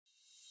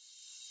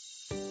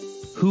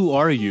Who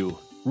are you?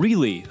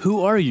 Really,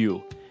 who are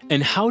you?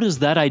 And how does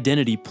that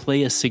identity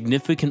play a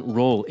significant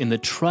role in the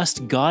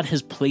trust God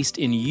has placed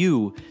in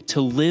you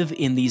to live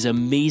in these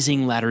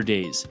amazing latter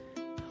days?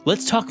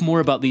 Let's talk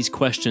more about these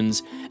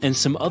questions and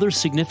some other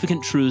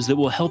significant truths that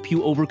will help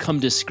you overcome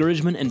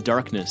discouragement and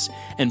darkness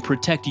and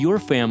protect your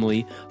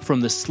family from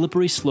the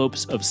slippery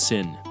slopes of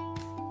sin.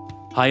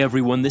 Hi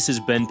everyone, this is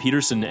Ben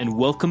Peterson and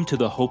welcome to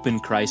the Hope in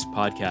Christ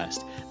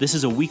podcast. This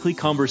is a weekly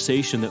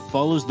conversation that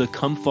follows the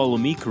Come Follow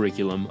Me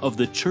curriculum of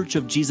the Church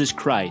of Jesus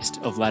Christ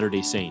of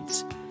Latter-day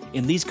Saints.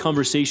 In these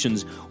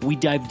conversations, we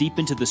dive deep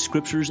into the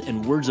scriptures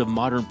and words of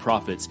modern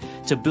prophets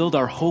to build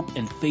our hope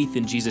and faith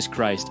in Jesus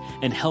Christ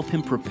and help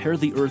Him prepare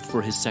the earth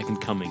for His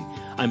second coming.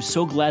 I'm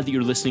so glad that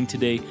you're listening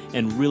today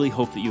and really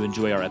hope that you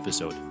enjoy our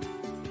episode.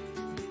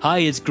 Hi,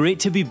 it's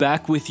great to be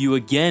back with you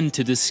again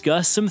to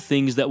discuss some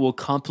things that will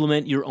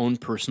complement your own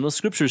personal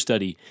scripture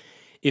study.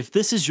 If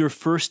this is your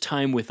first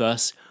time with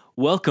us,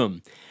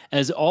 welcome.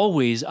 As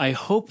always, I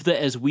hope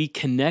that as we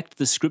connect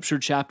the scripture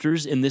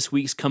chapters in this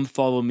week's Come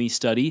Follow Me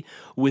study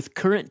with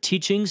current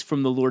teachings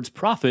from the Lord's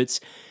prophets,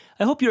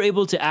 I hope you're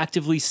able to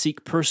actively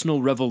seek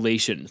personal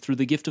revelation through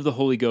the gift of the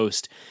Holy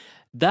Ghost.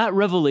 That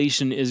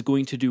revelation is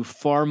going to do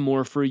far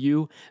more for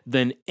you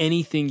than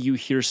anything you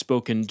hear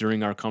spoken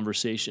during our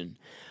conversation.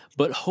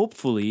 But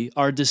hopefully,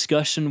 our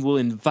discussion will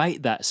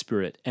invite that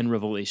spirit and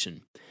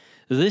revelation.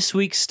 This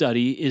week's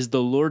study is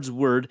the Lord's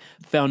Word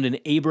found in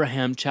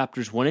Abraham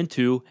chapters 1 and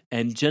 2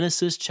 and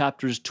Genesis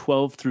chapters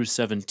 12 through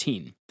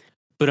 17.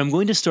 But I'm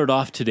going to start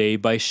off today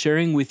by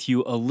sharing with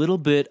you a little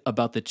bit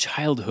about the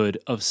childhood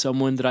of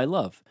someone that I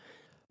love.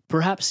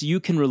 Perhaps you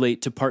can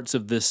relate to parts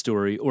of this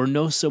story or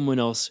know someone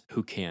else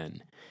who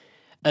can.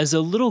 As a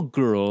little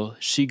girl,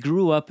 she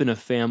grew up in a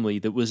family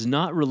that was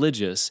not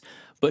religious,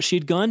 but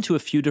she'd gone to a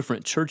few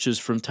different churches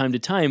from time to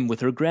time with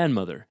her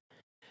grandmother.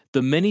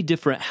 The many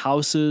different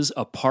houses,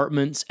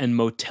 apartments, and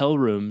motel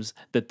rooms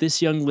that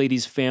this young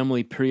lady's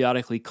family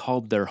periodically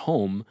called their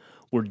home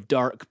were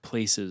dark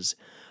places,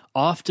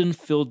 often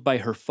filled by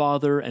her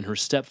father and her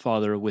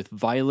stepfather with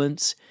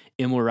violence,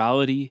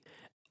 immorality,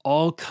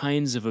 all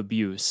kinds of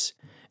abuse,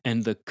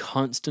 and the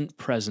constant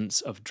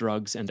presence of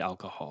drugs and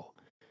alcohol.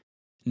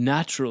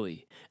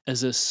 Naturally,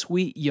 as a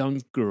sweet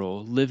young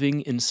girl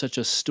living in such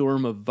a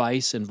storm of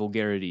vice and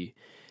vulgarity,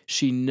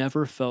 she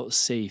never felt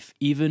safe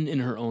even in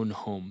her own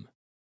home.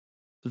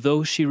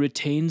 Though she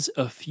retains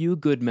a few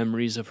good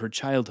memories of her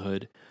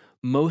childhood,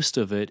 most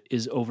of it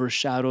is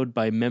overshadowed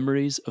by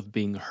memories of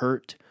being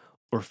hurt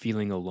or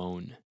feeling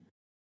alone.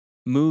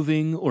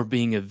 Moving or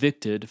being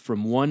evicted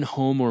from one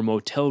home or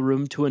motel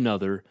room to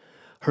another,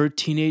 her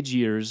teenage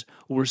years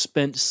were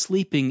spent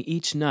sleeping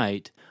each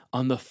night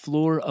on the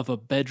floor of a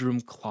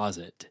bedroom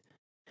closet.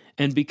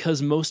 And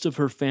because most of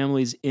her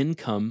family's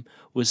income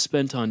was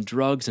spent on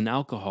drugs and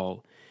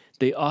alcohol,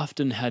 they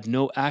often had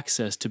no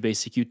access to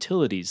basic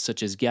utilities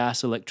such as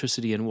gas,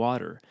 electricity, and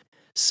water,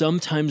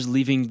 sometimes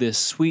leaving this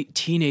sweet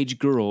teenage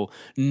girl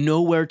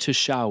nowhere to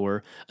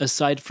shower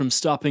aside from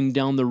stopping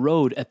down the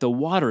road at the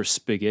water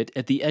spigot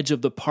at the edge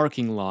of the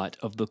parking lot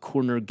of the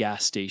corner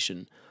gas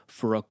station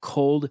for a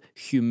cold,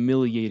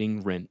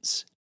 humiliating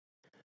rinse.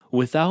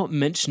 Without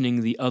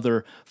mentioning the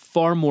other,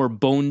 far more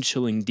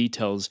bone-chilling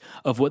details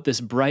of what this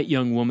bright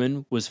young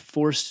woman was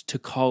forced to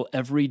call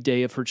every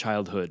day of her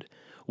childhood,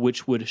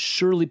 which would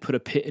surely put a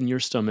pit in your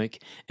stomach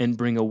and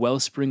bring a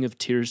wellspring of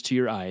tears to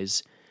your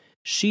eyes,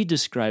 she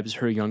describes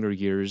her younger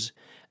years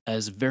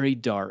as very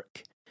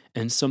dark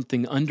and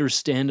something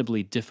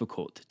understandably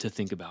difficult to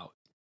think about.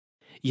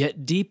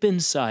 Yet deep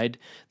inside,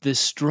 this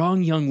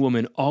strong young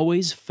woman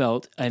always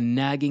felt a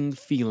nagging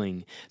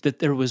feeling that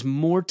there was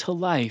more to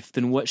life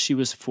than what she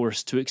was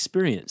forced to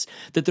experience,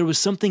 that there was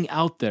something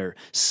out there,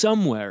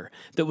 somewhere,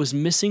 that was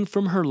missing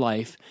from her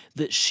life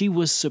that she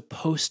was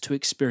supposed to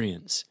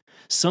experience,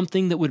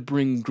 something that would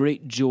bring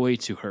great joy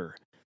to her.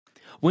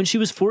 When she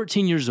was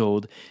 14 years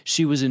old,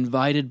 she was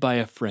invited by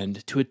a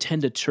friend to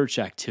attend a church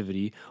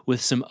activity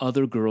with some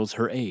other girls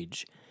her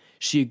age.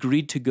 She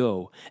agreed to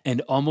go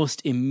and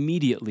almost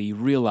immediately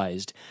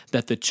realized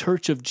that the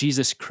Church of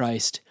Jesus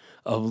Christ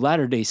of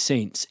Latter-day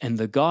Saints and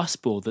the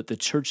gospel that the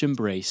church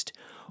embraced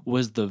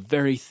was the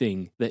very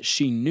thing that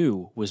she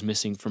knew was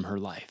missing from her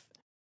life.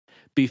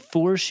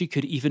 Before she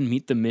could even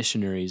meet the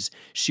missionaries,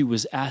 she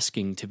was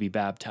asking to be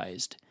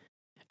baptized.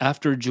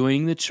 After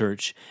joining the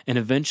church and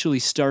eventually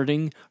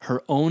starting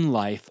her own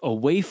life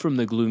away from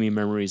the gloomy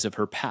memories of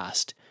her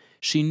past,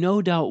 she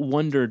no doubt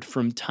wondered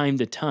from time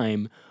to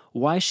time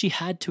why she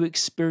had to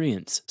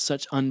experience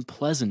such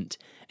unpleasant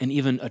and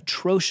even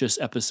atrocious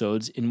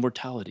episodes in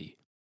mortality.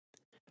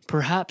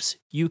 Perhaps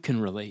you can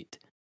relate.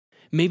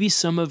 Maybe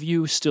some of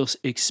you still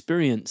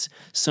experience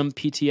some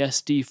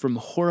PTSD from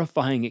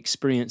horrifying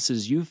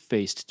experiences you've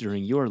faced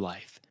during your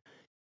life.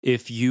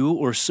 If you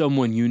or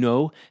someone you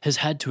know has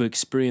had to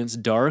experience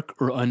dark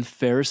or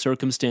unfair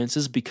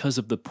circumstances because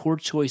of the poor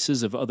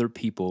choices of other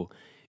people,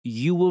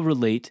 you will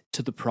relate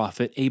to the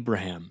prophet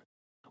Abraham.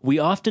 We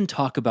often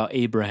talk about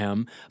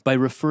Abraham by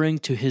referring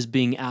to his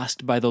being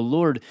asked by the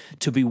Lord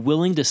to be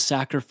willing to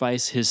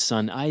sacrifice his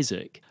son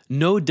Isaac,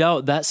 No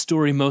doubt that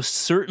story most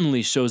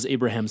certainly shows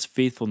Abraham's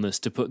faithfulness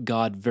to put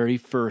God very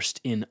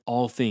first in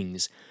all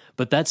things,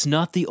 but that's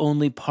not the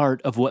only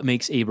part of what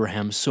makes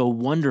Abraham so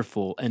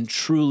wonderful and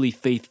truly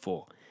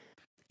faithful.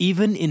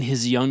 Even in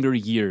his younger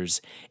years,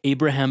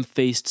 Abraham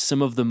faced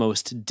some of the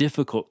most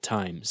difficult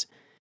times.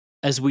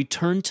 As we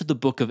turn to the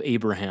book of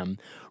Abraham,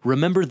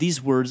 remember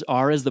these words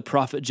are, as the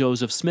prophet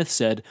Joseph Smith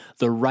said,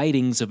 the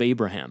writings of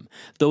Abraham.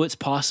 Though it's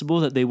possible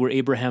that they were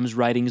Abraham's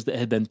writings that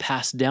had been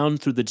passed down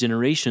through the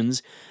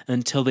generations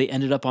until they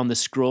ended up on the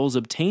scrolls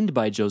obtained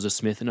by Joseph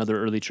Smith and other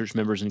early church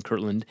members in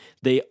Kirtland,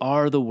 they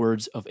are the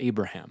words of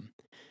Abraham.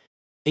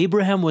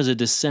 Abraham was a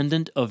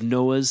descendant of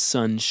Noah's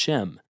son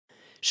Shem.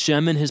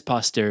 Shem and his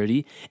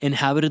posterity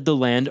inhabited the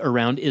land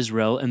around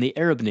Israel and the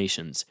Arab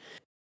nations.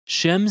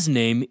 Shem's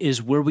name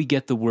is where we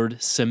get the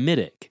word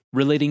Semitic,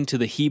 relating to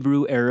the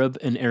Hebrew, Arab,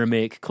 and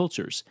Aramaic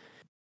cultures.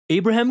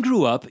 Abraham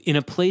grew up in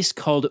a place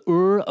called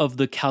Ur of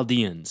the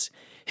Chaldeans.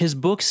 His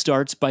book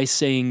starts by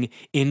saying,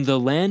 "In the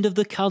land of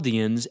the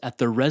Chaldeans, at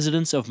the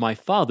residence of my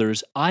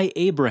fathers, I,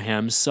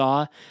 Abraham,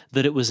 saw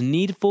that it was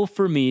needful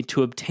for me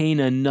to obtain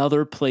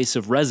another place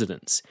of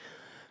residence."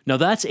 Now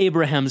that's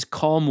Abraham's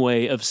calm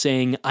way of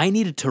saying, I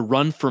needed to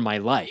run for my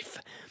life,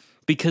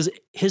 because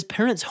his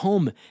parents'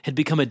 home had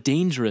become a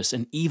dangerous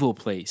and evil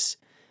place.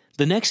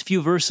 The next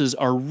few verses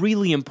are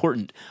really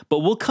important, but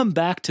we'll come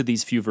back to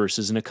these few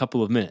verses in a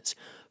couple of minutes.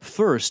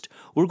 First,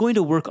 we're going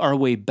to work our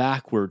way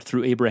backward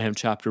through Abraham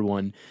chapter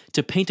 1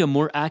 to paint a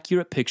more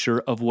accurate picture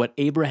of what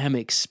Abraham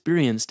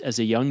experienced as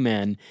a young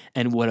man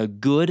and what a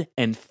good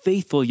and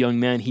faithful young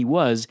man he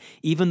was,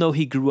 even though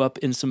he grew up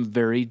in some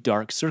very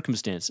dark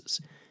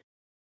circumstances.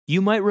 You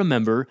might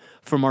remember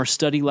from our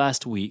study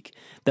last week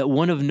that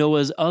one of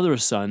Noah's other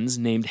sons,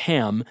 named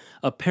Ham,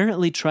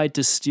 apparently tried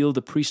to steal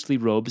the priestly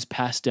robes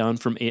passed down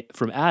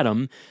from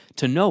Adam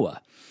to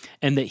Noah,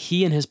 and that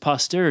he and his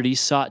posterity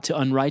sought to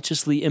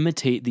unrighteously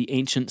imitate the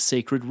ancient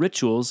sacred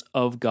rituals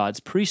of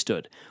God's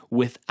priesthood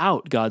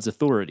without God's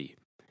authority.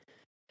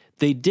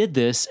 They did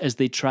this as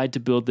they tried to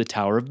build the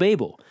Tower of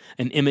Babel,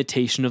 an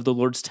imitation of the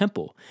Lord's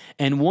temple,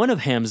 and one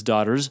of Ham's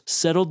daughters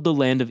settled the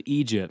land of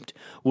Egypt,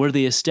 where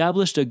they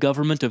established a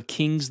government of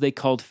kings they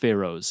called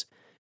pharaohs.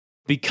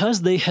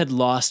 Because they had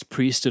lost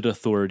priesthood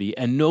authority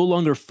and no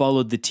longer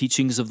followed the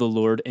teachings of the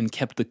Lord and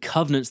kept the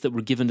covenants that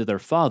were given to their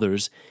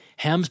fathers,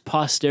 Ham's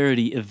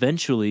posterity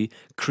eventually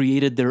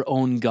created their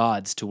own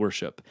gods to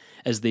worship,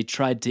 as they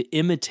tried to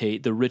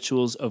imitate the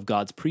rituals of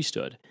God's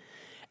priesthood.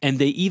 And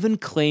they even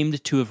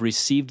claimed to have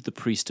received the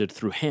priesthood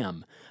through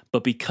Ham,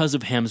 but because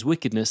of Ham's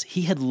wickedness,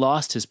 he had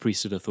lost his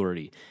priesthood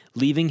authority,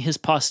 leaving his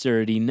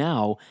posterity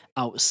now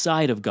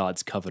outside of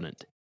God's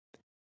covenant.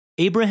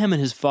 Abraham and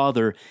his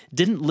father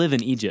didn't live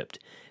in Egypt.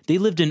 They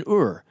lived in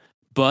Ur,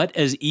 but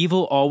as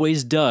evil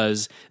always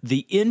does,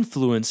 the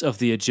influence of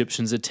the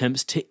Egyptians'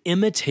 attempts to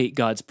imitate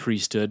God's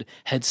priesthood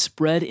had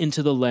spread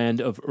into the land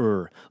of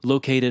Ur,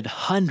 located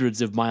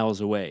hundreds of miles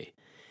away.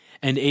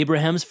 And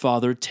Abraham's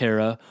father,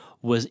 Terah,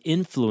 was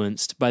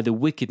influenced by the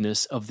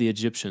wickedness of the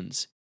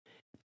Egyptians.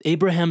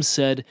 Abraham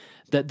said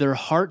that their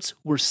hearts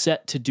were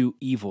set to do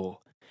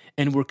evil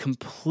and were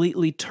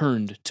completely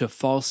turned to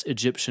false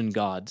Egyptian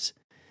gods.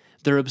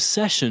 Their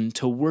obsession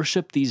to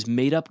worship these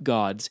made-up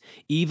gods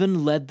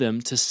even led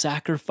them to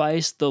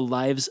sacrifice the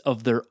lives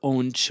of their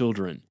own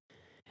children.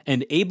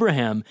 And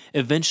Abraham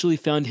eventually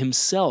found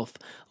himself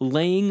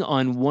laying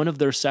on one of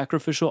their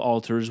sacrificial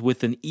altars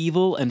with an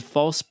evil and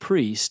false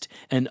priest,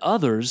 and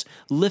others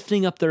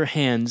lifting up their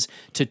hands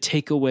to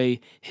take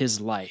away his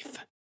life.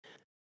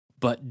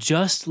 But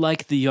just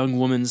like the young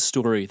woman's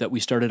story that we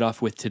started off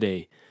with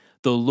today,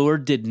 the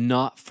Lord did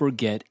not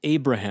forget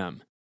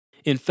Abraham.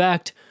 In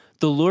fact,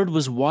 the Lord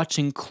was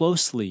watching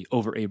closely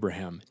over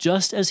Abraham,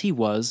 just as he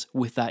was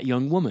with that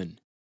young woman.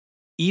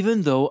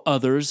 Even though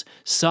others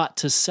sought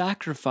to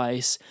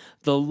sacrifice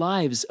the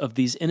lives of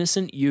these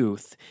innocent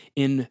youth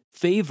in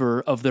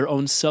favor of their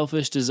own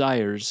selfish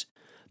desires,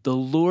 the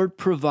Lord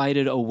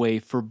provided a way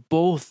for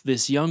both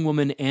this young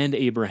woman and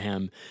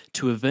Abraham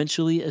to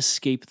eventually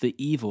escape the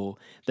evil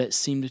that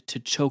seemed to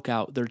choke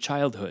out their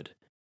childhood.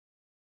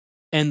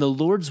 And the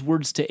Lord's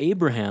words to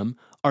Abraham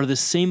are the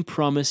same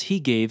promise he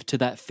gave to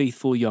that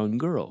faithful young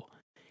girl.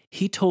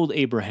 He told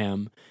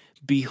Abraham,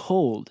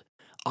 "Behold,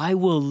 I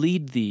will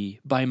lead thee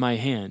by my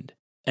hand,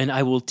 and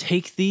I will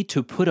take thee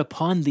to put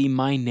upon thee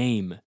my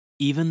name,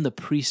 even the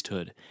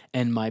priesthood,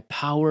 and my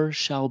power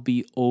shall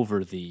be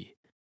over thee."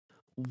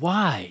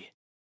 Why?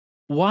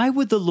 Why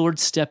would the Lord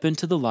step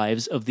into the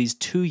lives of these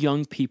two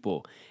young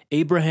people,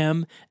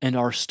 Abraham and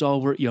our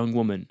stalwart young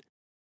woman?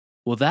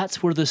 Well,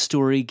 that's where the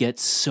story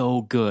gets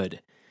so good.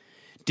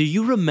 Do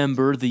you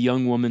remember the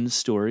young woman's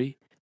story?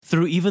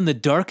 Through even the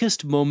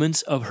darkest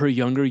moments of her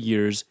younger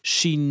years,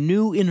 she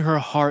knew in her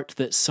heart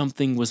that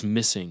something was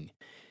missing.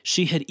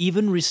 She had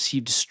even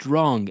received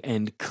strong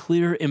and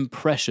clear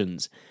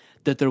impressions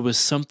that there was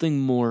something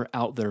more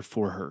out there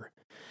for her,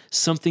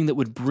 something that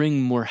would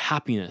bring more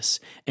happiness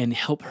and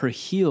help her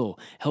heal,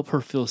 help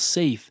her feel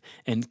safe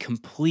and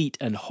complete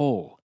and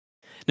whole.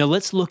 Now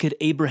let's look at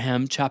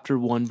Abraham chapter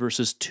 1,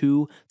 verses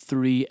 2,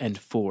 3, and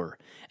 4,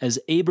 as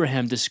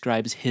Abraham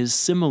describes his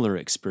similar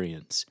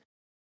experience.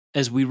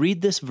 As we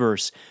read this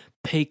verse,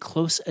 pay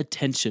close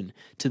attention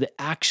to the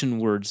action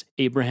words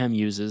Abraham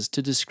uses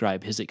to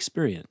describe his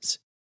experience.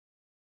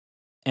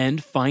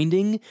 And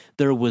finding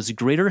there was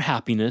greater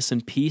happiness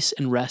and peace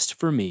and rest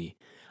for me,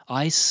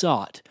 I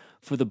sought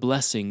for the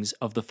blessings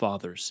of the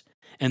fathers,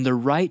 and the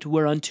right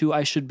whereunto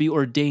I should be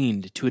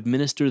ordained to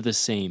administer the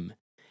same,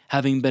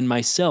 having been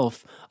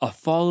myself a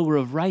follower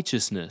of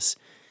righteousness,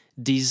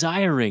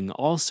 desiring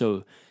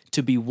also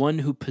to be one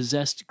who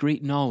possessed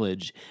great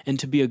knowledge, and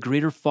to be a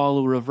greater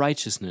follower of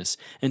righteousness,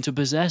 and to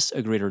possess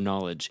a greater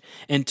knowledge,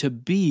 and to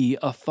be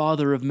a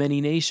father of many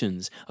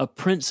nations, a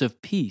prince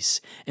of peace,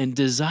 and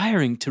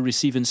desiring to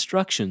receive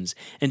instructions,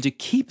 and to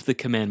keep the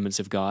commandments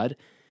of God,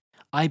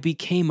 I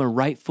became a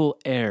rightful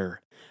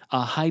heir,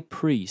 a high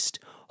priest,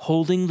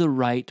 holding the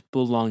right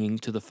belonging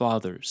to the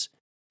fathers.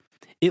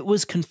 It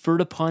was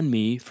conferred upon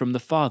me from the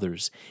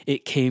fathers.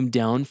 It came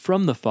down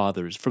from the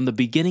fathers, from the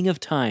beginning of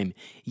time,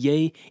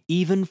 yea,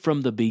 even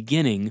from the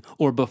beginning,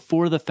 or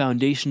before the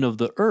foundation of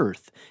the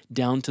earth,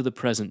 down to the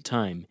present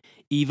time,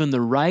 even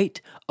the right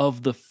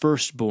of the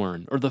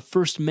firstborn, or the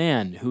first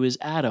man, who is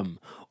Adam,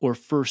 or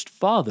first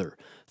father,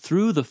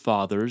 through the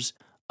fathers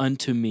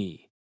unto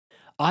me.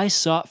 I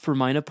sought for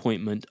mine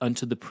appointment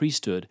unto the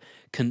priesthood,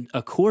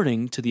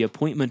 according to the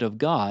appointment of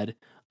God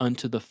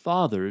unto the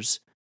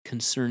fathers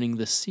concerning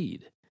the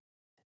seed.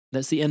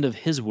 That's the end of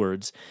his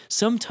words.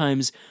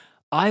 Sometimes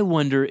I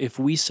wonder if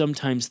we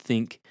sometimes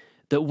think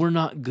that we're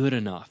not good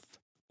enough,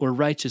 or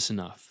righteous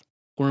enough,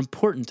 or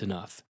important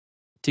enough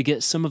to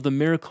get some of the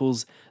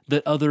miracles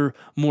that other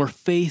more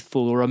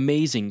faithful or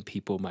amazing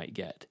people might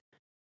get.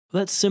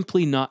 That's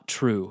simply not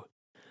true.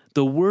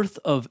 The worth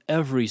of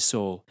every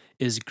soul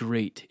is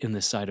great in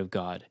the sight of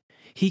God.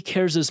 He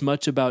cares as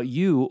much about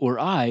you or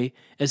I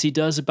as he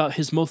does about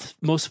his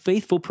most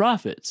faithful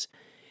prophets.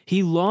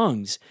 He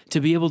longs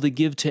to be able to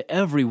give to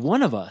every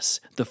one of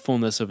us the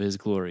fullness of his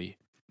glory.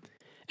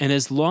 And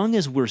as long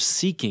as we're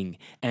seeking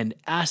and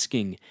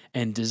asking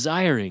and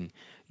desiring,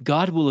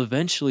 God will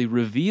eventually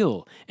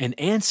reveal and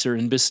answer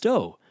and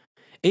bestow.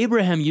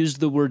 Abraham used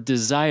the word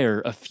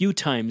desire a few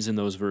times in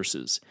those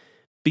verses.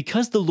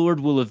 Because the Lord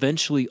will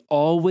eventually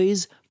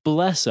always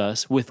bless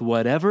us with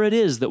whatever it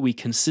is that we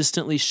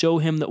consistently show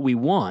him that we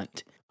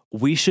want,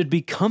 we should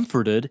be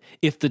comforted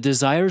if the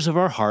desires of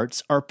our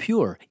hearts are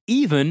pure,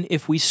 even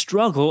if we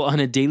struggle on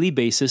a daily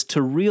basis to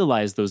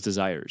realize those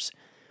desires.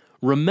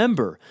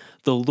 Remember,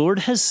 the Lord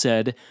has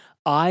said,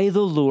 I,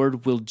 the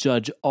Lord, will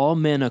judge all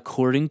men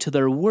according to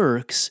their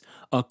works,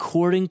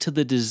 according to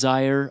the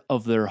desire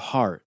of their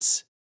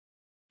hearts.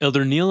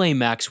 Elder Neil A.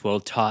 Maxwell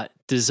taught,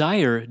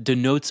 desire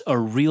denotes a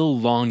real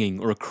longing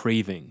or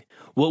craving.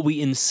 What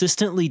we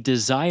insistently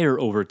desire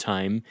over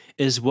time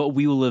is what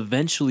we will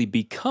eventually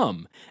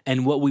become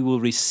and what we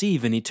will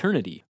receive in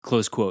eternity.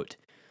 Close quote.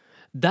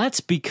 That's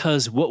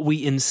because what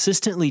we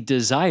insistently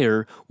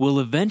desire will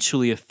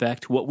eventually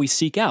affect what we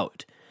seek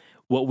out.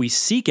 What we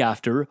seek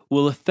after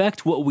will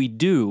affect what we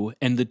do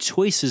and the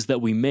choices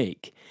that we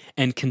make.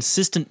 And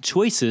consistent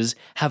choices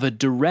have a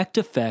direct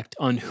effect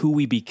on who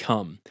we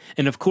become.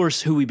 And of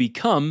course, who we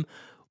become,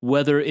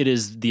 whether it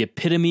is the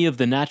epitome of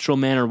the natural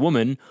man or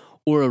woman,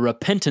 or a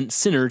repentant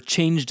sinner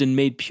changed and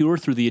made pure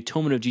through the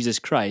atonement of Jesus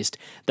Christ,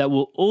 that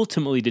will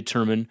ultimately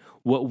determine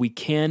what we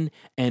can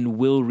and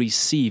will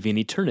receive in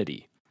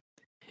eternity.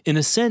 In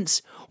a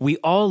sense, we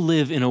all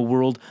live in a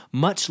world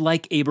much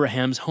like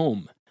Abraham's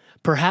home.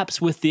 Perhaps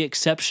with the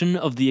exception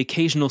of the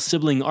occasional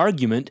sibling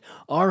argument,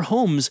 our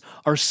homes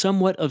are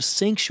somewhat of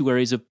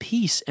sanctuaries of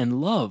peace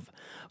and love.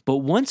 But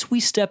once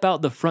we step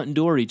out the front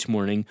door each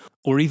morning,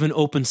 or even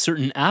open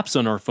certain apps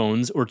on our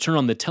phones or turn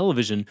on the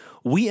television,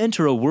 we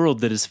enter a world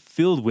that is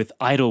filled with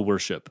idol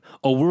worship,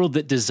 a world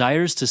that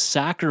desires to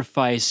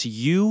sacrifice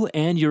you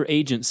and your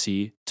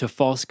agency to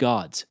false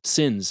gods,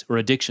 sins, or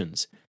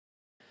addictions.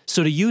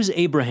 So to use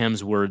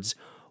Abraham's words,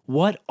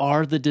 what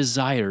are the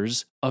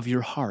desires of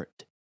your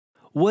heart?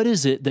 What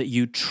is it that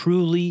you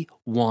truly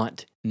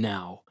want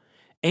now,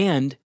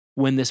 and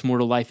when this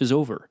mortal life is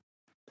over?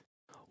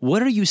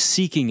 What are you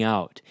seeking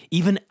out,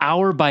 even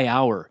hour by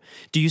hour?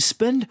 Do you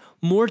spend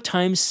more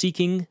time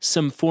seeking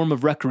some form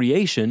of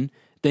recreation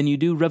than you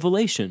do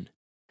revelation?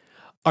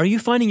 Are you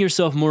finding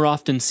yourself more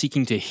often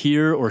seeking to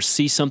hear or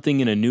see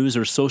something in a news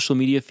or social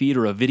media feed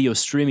or a video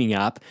streaming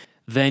app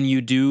than you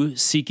do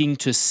seeking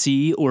to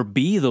see or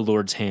be the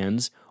Lord's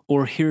hands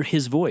or hear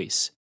his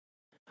voice?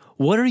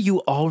 What are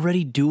you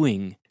already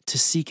doing to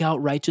seek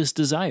out righteous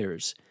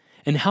desires?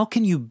 And how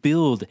can you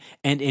build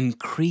and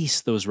increase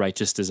those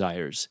righteous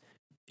desires?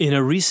 In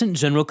a recent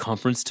General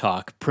Conference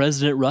talk,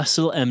 President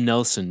Russell M.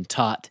 Nelson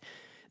taught,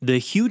 "The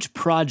huge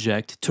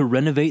project to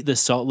renovate the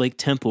Salt Lake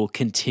Temple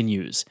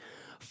continues.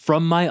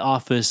 From my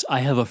office,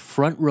 I have a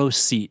front row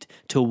seat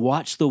to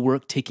watch the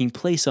work taking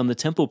place on the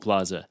Temple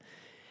Plaza.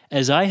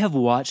 As I have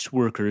watched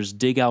workers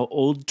dig out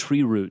old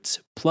tree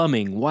roots,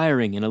 plumbing,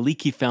 wiring, and a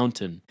leaky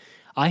fountain,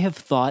 I have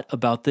thought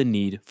about the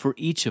need for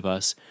each of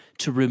us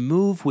to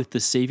remove, with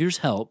the Savior's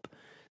help,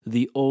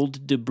 the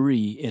old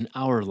debris in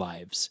our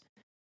lives.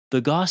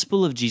 The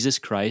gospel of Jesus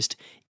Christ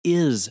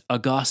is a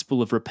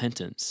gospel of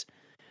repentance.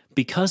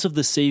 Because of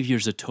the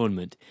Savior's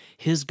atonement,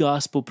 His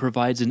gospel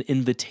provides an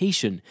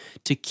invitation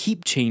to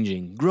keep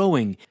changing,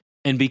 growing,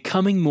 and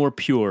becoming more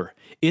pure.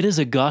 It is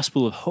a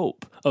gospel of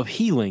hope, of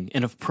healing,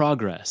 and of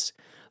progress.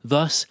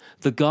 Thus,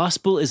 the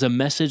gospel is a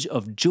message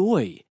of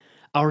joy.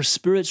 Our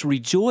spirits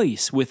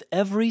rejoice with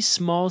every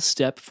small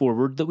step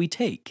forward that we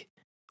take.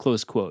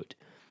 Close quote.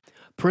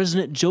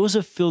 President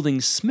Joseph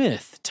Fielding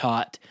Smith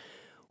taught,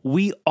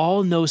 "We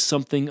all know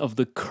something of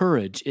the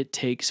courage it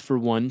takes for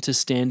one to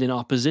stand in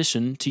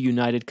opposition to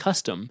united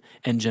custom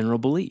and general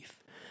belief.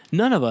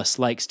 None of us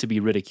likes to be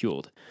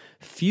ridiculed.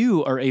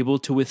 Few are able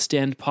to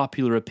withstand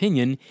popular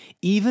opinion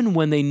even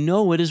when they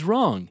know it is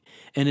wrong,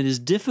 and it is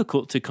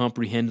difficult to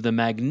comprehend the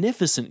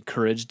magnificent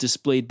courage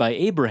displayed by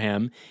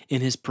Abraham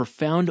in his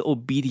profound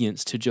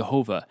obedience to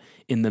Jehovah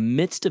in the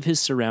midst of his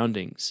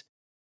surroundings.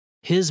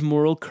 His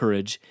moral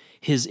courage,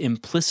 his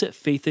implicit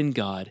faith in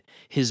God,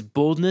 his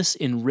boldness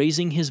in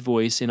raising his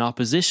voice in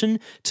opposition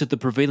to the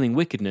prevailing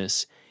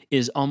wickedness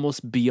is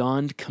almost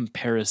beyond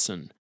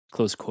comparison."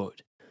 Close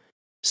quote.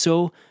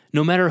 So,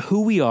 no matter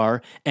who we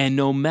are, and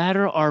no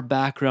matter our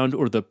background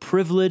or the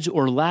privilege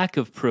or lack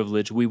of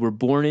privilege we were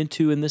born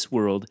into in this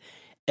world,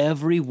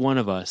 every one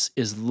of us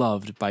is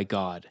loved by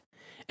God.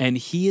 And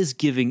He is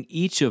giving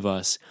each of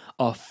us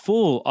a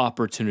full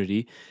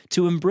opportunity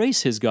to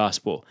embrace His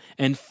gospel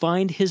and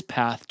find His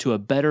path to a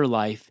better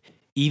life,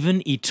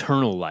 even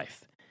eternal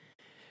life.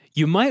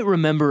 You might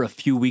remember a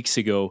few weeks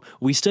ago,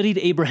 we studied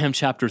Abraham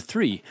chapter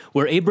 3,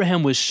 where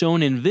Abraham was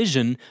shown in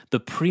vision the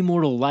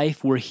premortal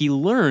life where he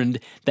learned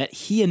that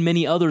he and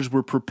many others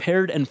were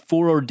prepared and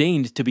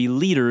foreordained to be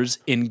leaders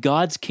in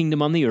God's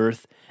kingdom on the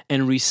earth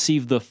and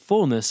receive the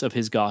fullness of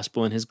His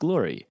gospel and His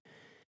glory.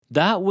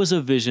 That was a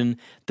vision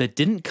that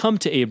didn't come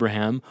to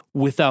Abraham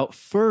without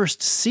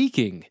first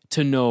seeking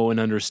to know and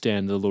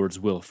understand the Lord's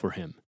will for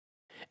him.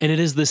 And it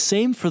is the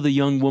same for the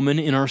young woman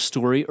in our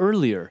story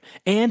earlier,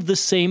 and the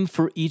same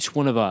for each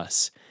one of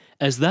us.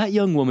 As that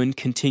young woman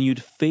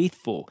continued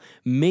faithful,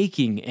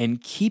 making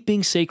and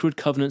keeping sacred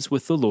covenants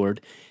with the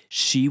Lord,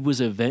 she was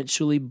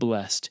eventually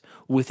blessed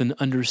with an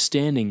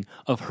understanding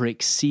of her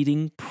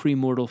exceeding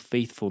premortal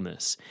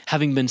faithfulness,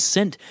 having been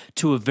sent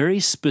to a very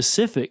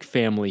specific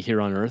family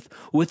here on earth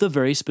with a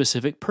very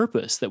specific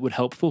purpose that would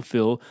help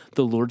fulfill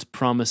the Lord's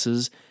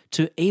promises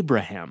to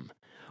Abraham,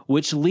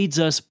 which leads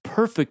us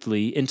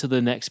perfectly into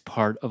the next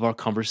part of our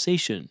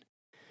conversation.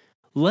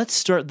 Let's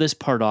start this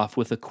part off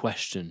with a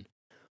question.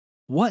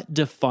 What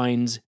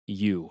defines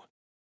you?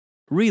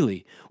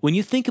 Really, when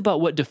you think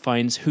about what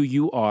defines who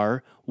you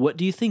are, what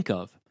do you think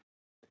of?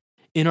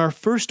 In our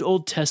first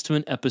Old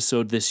Testament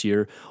episode this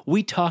year,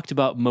 we talked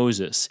about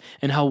Moses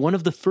and how one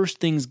of the first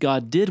things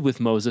God did with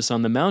Moses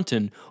on the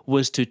mountain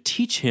was to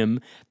teach him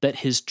that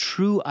his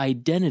true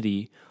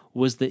identity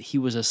was that he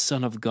was a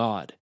son of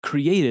God,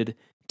 created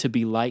to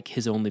be like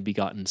His only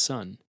begotten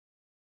Son.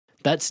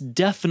 That's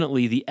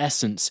definitely the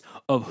essence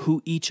of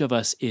who each of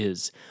us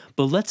is,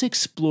 but let's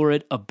explore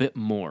it a bit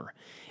more.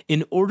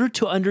 In order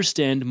to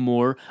understand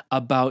more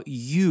about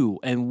you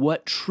and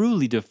what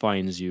truly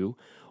defines you,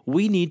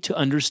 we need to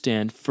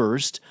understand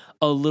first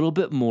a little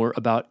bit more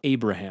about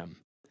Abraham.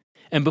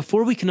 And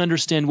before we can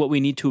understand what we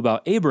need to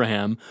about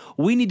Abraham,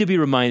 we need to be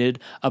reminded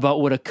about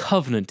what a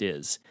covenant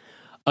is.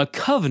 A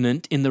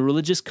covenant in the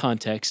religious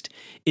context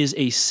is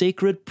a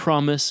sacred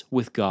promise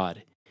with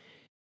God.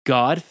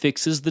 God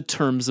fixes the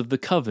terms of the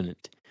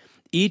covenant.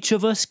 Each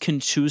of us can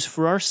choose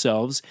for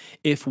ourselves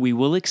if we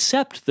will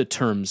accept the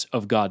terms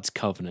of God's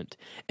covenant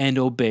and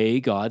obey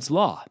God's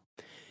law.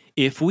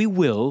 If we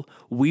will,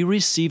 we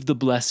receive the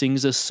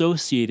blessings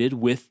associated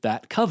with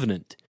that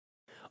covenant.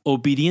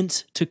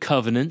 Obedience to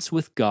covenants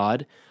with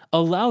God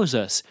allows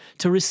us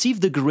to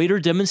receive the greater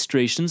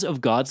demonstrations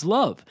of God's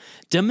love,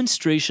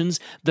 demonstrations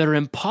that are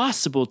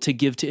impossible to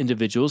give to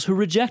individuals who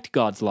reject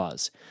God's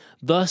laws,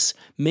 thus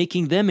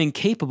making them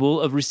incapable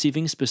of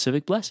receiving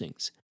specific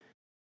blessings.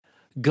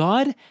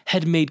 God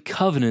had made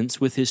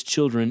covenants with His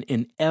children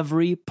in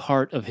every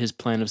part of His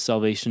plan of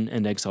salvation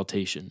and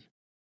exaltation.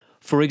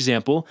 For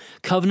example,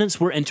 covenants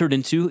were entered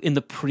into in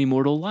the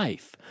premortal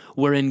life,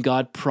 wherein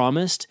God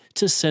promised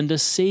to send a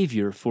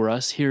Savior for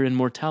us here in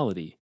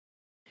mortality.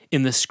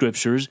 In the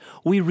Scriptures,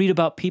 we read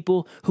about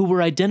people who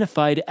were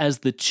identified as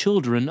the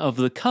children of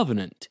the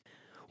covenant.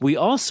 We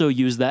also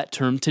use that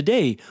term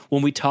today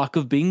when we talk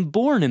of being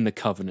born in the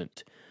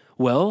covenant.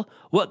 Well,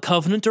 what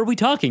covenant are we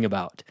talking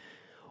about?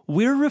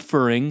 We're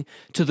referring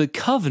to the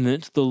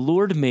covenant the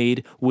Lord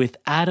made with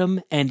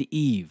Adam and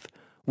Eve,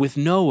 with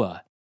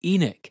Noah,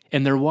 Enoch,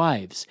 and their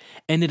wives,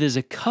 and it is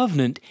a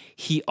covenant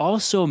He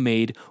also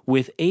made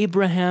with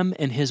Abraham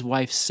and his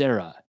wife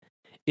Sarah.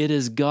 It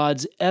is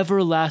God's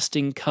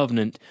everlasting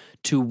covenant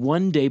to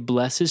one day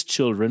bless His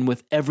children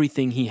with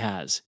everything He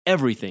has,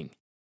 everything.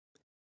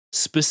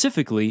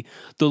 Specifically,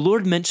 the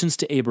Lord mentions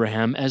to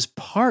Abraham as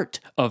part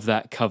of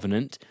that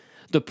covenant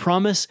the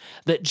promise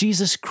that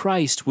Jesus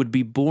Christ would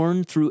be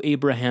born through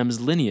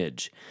Abraham's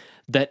lineage,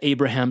 that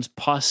Abraham's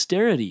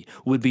posterity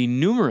would be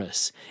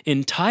numerous,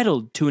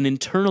 entitled to an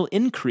eternal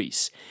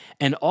increase,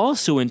 and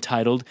also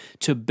entitled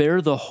to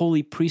bear the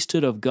holy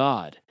priesthood of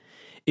God.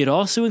 It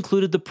also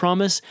included the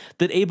promise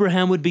that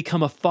Abraham would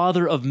become a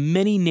father of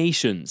many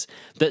nations,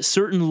 that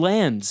certain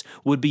lands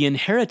would be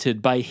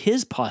inherited by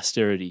his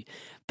posterity,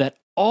 that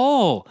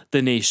all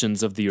the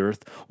nations of the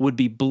earth would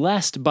be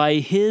blessed by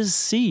his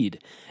seed,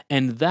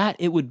 and that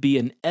it would be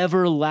an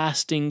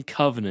everlasting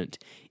covenant,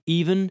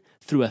 even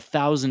through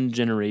 1,000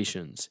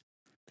 generations.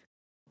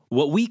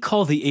 What we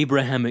call the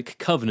Abrahamic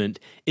Covenant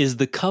is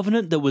the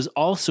covenant that was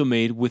also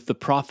made with the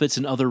prophets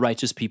and other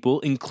righteous people,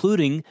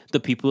 including the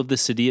people of the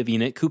city of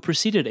Enoch who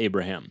preceded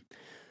Abraham.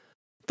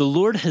 The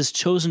Lord has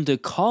chosen to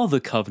call the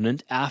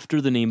covenant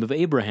after the name of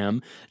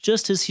Abraham,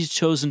 just as he's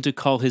chosen to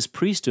call his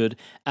priesthood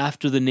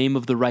after the name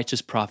of the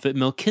righteous prophet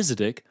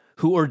Melchizedek,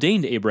 who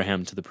ordained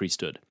Abraham to the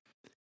priesthood.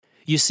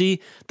 You see,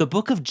 the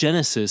book of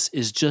Genesis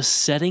is just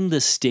setting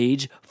the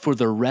stage for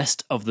the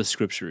rest of the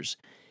scriptures.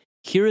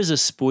 Here is a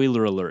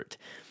spoiler alert.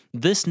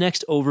 This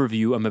next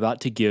overview I'm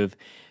about to give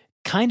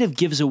kind of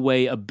gives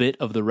away a bit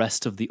of the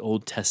rest of the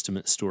Old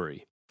Testament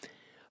story.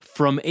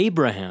 From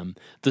Abraham,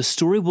 the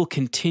story will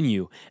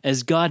continue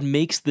as God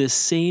makes this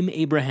same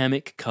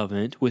Abrahamic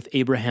covenant with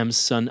Abraham's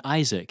son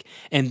Isaac,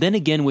 and then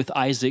again with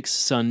Isaac's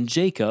son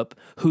Jacob,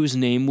 whose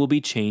name will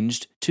be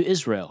changed to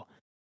Israel.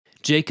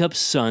 Jacob's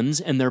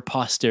sons and their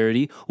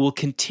posterity will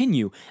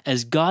continue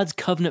as God's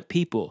covenant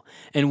people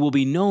and will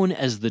be known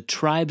as the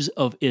tribes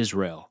of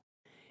Israel.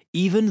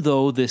 Even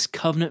though this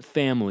covenant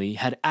family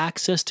had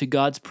access to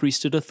God's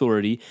priesthood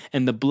authority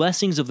and the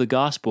blessings of the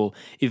gospel,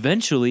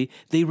 eventually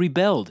they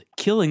rebelled,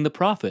 killing the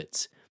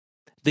prophets.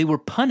 They were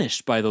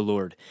punished by the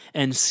Lord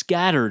and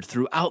scattered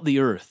throughout the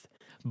earth.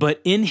 But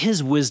in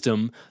his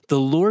wisdom, the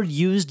Lord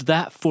used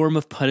that form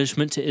of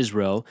punishment to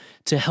Israel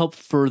to help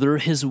further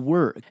his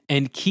work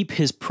and keep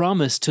his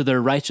promise to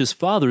their righteous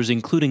fathers,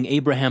 including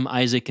Abraham,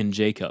 Isaac, and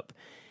Jacob.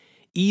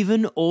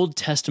 Even Old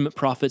Testament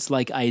prophets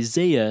like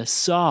Isaiah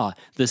saw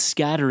the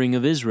scattering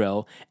of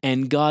Israel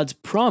and God's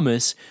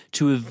promise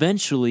to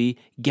eventually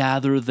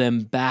gather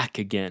them back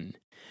again.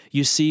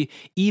 You see,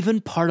 even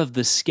part of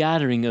the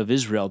scattering of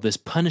Israel, this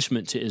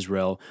punishment to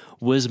Israel,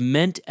 was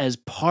meant as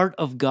part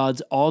of God's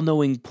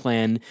all-knowing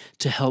plan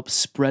to help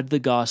spread the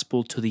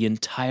gospel to the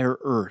entire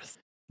earth.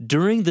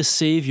 During the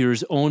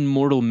Savior's own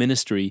mortal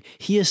ministry,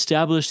 he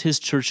established his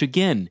church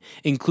again,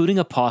 including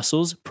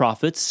apostles,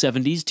 prophets,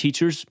 70s,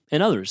 teachers,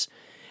 and others.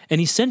 And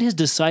he sent his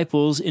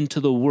disciples into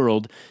the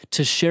world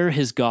to share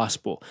his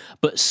gospel.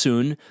 But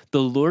soon,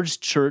 the Lord's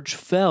church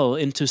fell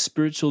into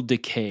spiritual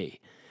decay.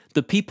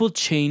 The people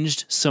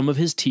changed some of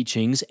his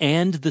teachings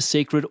and the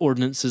sacred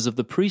ordinances of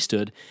the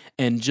priesthood,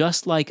 and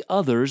just like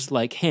others,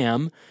 like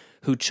Ham,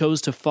 who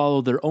chose to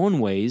follow their own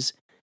ways,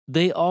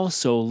 they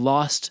also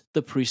lost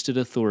the priesthood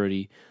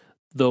authority,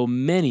 though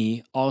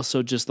many,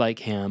 also just like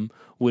Ham,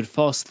 would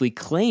falsely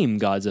claim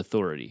God's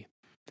authority.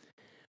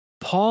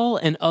 Paul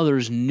and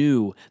others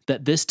knew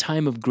that this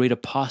time of great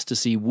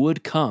apostasy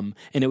would come,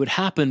 and it would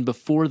happen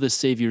before the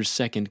Savior's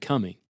second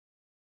coming.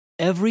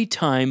 Every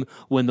time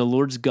when the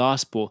Lord's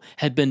gospel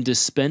had been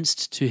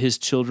dispensed to his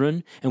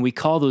children, and we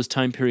call those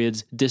time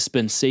periods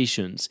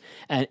dispensations,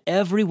 and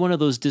every one of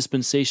those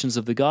dispensations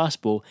of the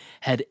gospel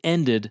had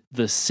ended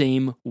the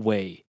same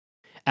way.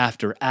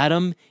 After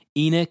Adam,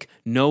 Enoch,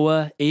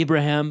 Noah,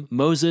 Abraham,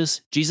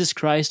 Moses, Jesus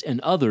Christ,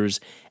 and others,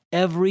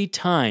 every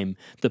time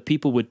the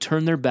people would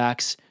turn their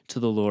backs to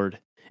the Lord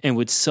and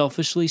would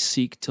selfishly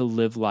seek to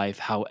live life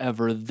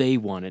however they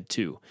wanted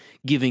to,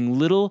 giving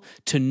little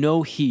to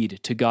no heed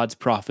to God's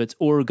prophets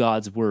or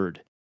God's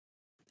word.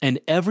 And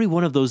every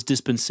one of those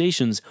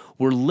dispensations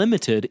were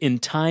limited in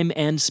time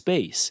and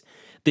space.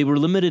 They were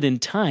limited in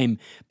time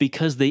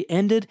because they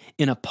ended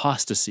in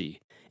apostasy.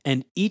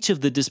 And each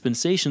of the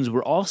dispensations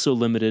were also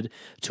limited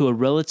to a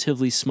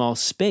relatively small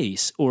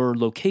space or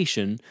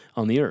location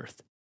on the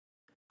earth.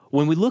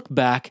 When we look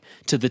back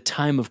to the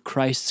time of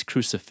Christ's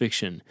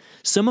crucifixion,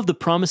 some of the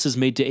promises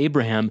made to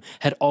Abraham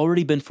had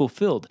already been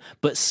fulfilled,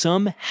 but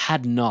some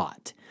had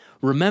not.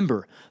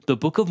 Remember, the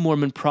Book of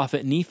Mormon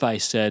prophet Nephi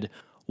said,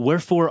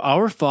 "Wherefore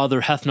our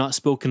father hath not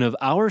spoken of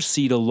our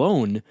seed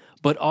alone,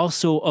 but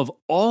also of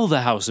all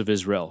the house of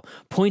Israel,"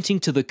 pointing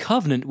to the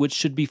covenant which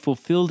should be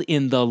fulfilled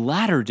in the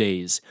latter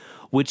days,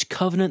 which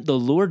covenant the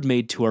Lord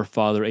made to our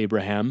father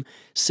Abraham,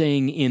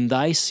 saying, "In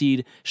thy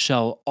seed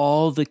shall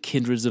all the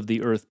kindreds of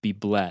the earth be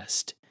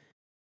blessed."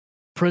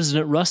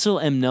 President Russell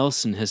M.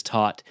 Nelson has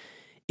taught,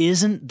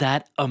 "Isn't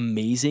that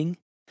amazing?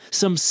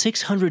 Some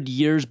 600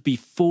 years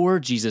before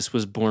Jesus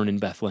was born in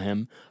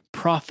Bethlehem,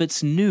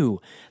 prophets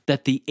knew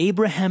that the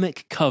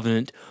Abrahamic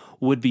covenant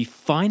would be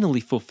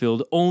finally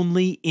fulfilled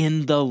only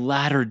in the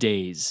latter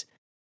days.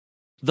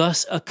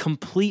 Thus, a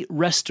complete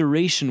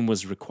restoration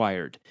was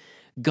required.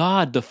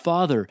 God the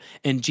Father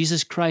and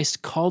Jesus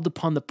Christ called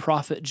upon the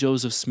prophet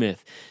Joseph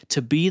Smith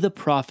to be the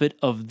prophet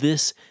of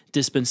this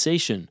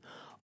dispensation.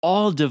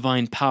 All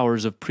divine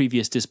powers of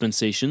previous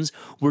dispensations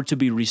were to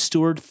be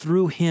restored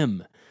through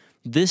him.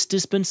 This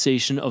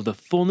dispensation of the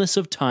fullness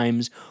of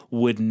times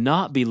would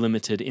not be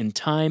limited in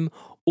time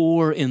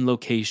or in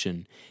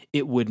location.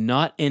 It would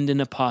not end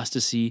in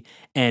apostasy,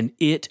 and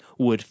it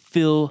would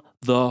fill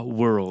the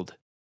world.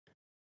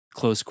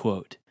 Close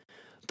quote.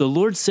 The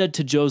Lord said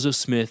to Joseph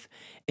Smith,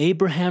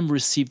 Abraham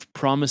received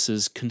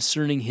promises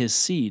concerning his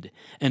seed,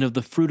 and of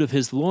the fruit of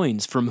his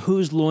loins, from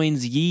whose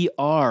loins ye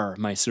are,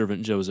 my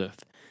servant Joseph.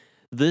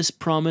 This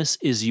promise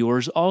is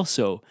yours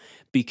also,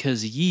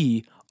 because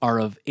ye are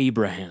of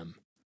Abraham.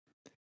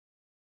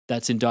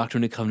 That's in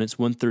Doctrine and Covenants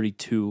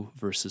 132,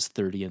 verses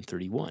 30 and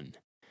 31.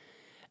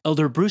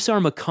 Elder Bruce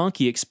R.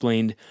 McConkie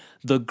explained,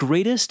 the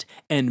greatest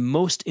and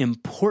most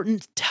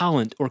important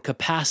talent or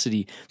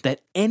capacity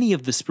that any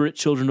of the spirit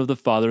children of the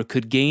Father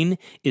could gain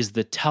is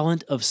the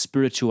talent of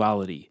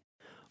spirituality.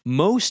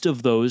 Most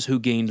of those who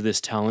gained this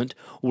talent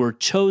were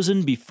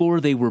chosen before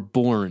they were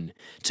born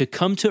to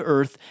come to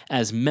earth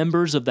as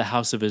members of the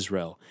house of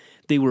Israel.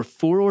 They were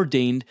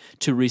foreordained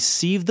to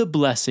receive the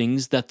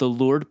blessings that the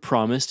Lord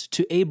promised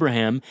to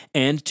Abraham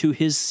and to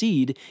his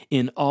seed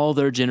in all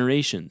their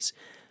generations.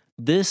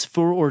 This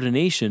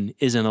foreordination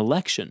is an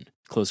election,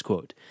 close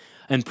quote.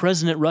 And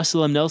President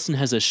Russell M. Nelson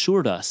has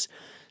assured us,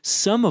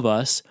 some of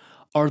us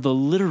are the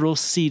literal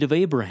seed of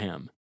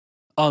Abraham.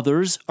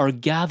 Others are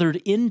gathered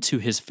into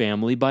his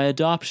family by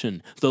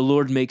adoption. The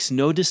Lord makes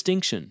no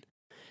distinction.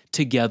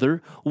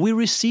 Together, we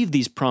receive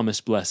these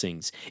promised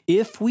blessings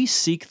if we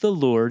seek the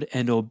Lord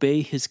and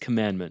obey his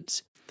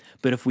commandments.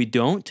 But if we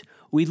don't,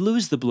 we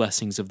lose the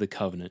blessings of the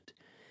covenant.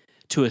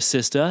 To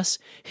assist us,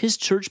 his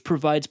church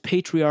provides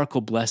patriarchal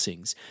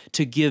blessings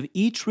to give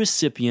each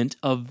recipient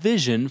a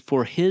vision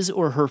for his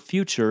or her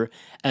future,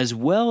 as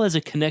well as a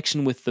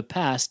connection with the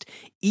past,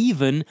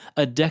 even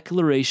a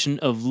declaration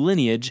of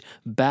lineage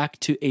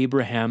back to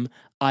Abraham,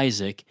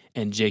 Isaac,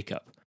 and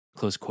Jacob.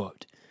 Close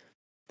quote.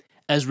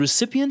 As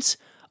recipients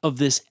of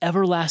this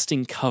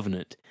everlasting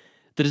covenant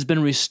that has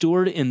been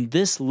restored in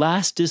this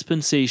last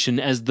dispensation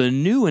as the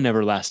new and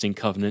everlasting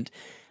covenant,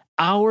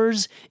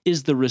 ours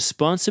is the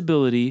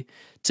responsibility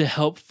to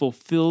help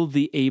fulfill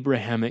the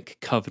Abrahamic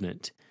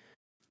covenant.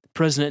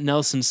 President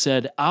Nelson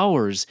said,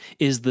 ours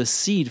is the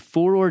seed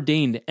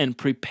foreordained and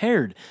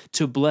prepared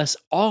to bless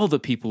all the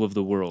people of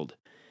the world.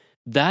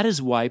 That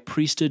is why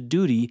priesthood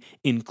duty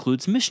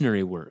includes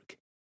missionary work.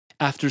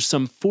 After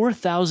some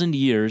 4,000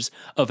 years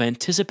of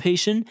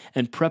anticipation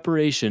and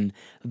preparation,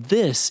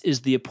 this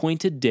is the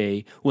appointed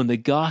day when the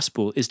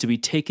gospel is to be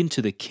taken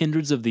to the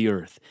kindreds of the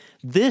earth.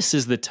 This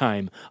is the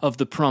time of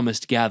the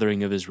promised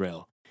gathering of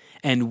Israel.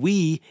 And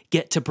we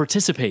get to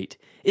participate.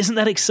 Isn't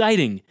that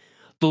exciting?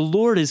 The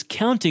Lord is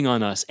counting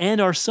on us and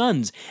our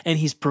sons, and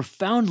he's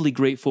profoundly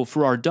grateful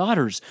for our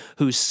daughters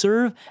who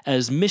serve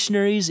as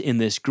missionaries in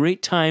this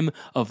great time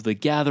of the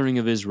gathering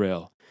of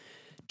Israel.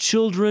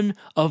 Children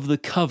of the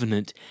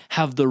covenant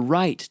have the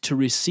right to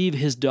receive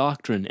his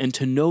doctrine and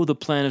to know the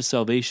plan of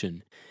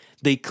salvation.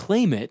 They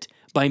claim it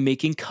by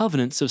making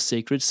covenants of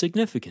sacred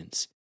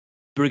significance.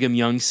 Brigham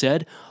Young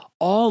said,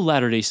 all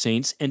Latter-day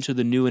Saints enter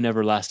the new and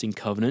everlasting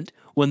covenant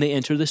when they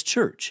enter this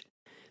church.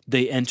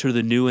 They enter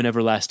the new and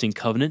everlasting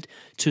covenant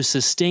to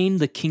sustain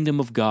the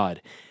kingdom of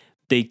God.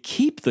 They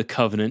keep the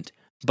covenant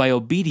by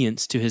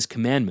obedience to his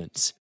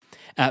commandments.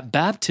 At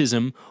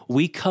baptism,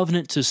 we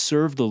covenant to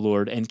serve the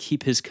Lord and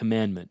keep his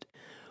commandment.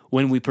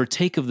 When we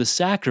partake of the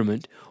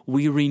sacrament,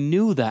 we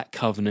renew that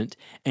covenant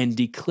and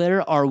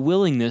declare our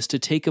willingness to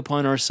take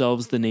upon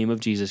ourselves the name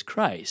of Jesus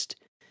Christ.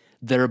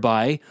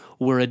 Thereby,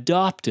 we're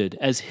adopted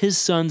as his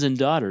sons and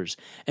daughters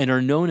and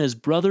are known as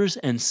brothers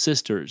and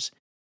sisters.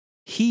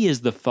 He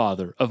is the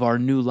Father of our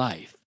new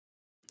life.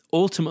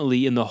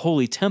 Ultimately, in the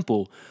holy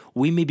temple,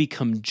 we may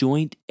become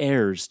joint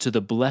heirs to the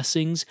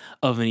blessings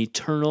of an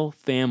eternal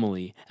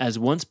family, as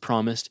once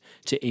promised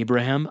to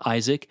Abraham,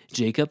 Isaac,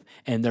 Jacob,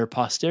 and their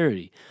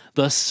posterity.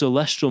 Thus,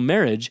 celestial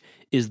marriage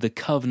is the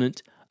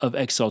covenant of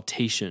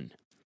exaltation.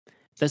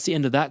 That's the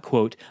end of that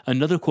quote.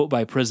 Another quote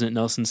by President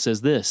Nelson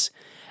says this,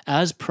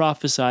 as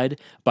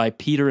prophesied by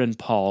Peter and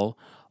Paul,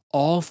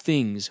 all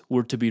things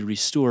were to be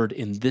restored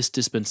in this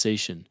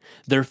dispensation.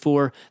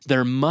 Therefore,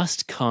 there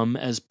must come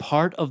as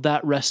part of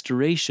that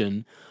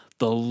restoration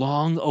the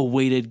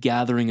long-awaited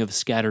gathering of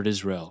scattered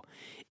Israel.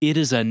 It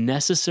is a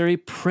necessary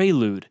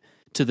prelude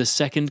to the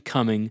second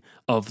coming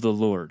of the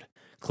Lord.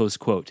 Close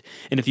quote.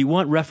 And if you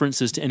want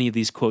references to any of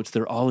these quotes,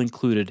 they're all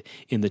included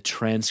in the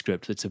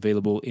transcript that's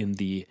available in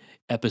the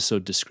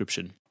episode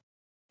description.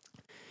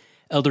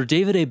 Elder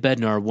David A.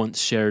 Bednar once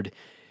shared,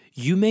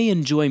 you may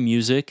enjoy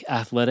music,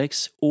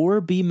 athletics, or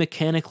be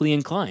mechanically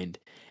inclined,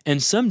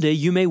 and someday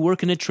you may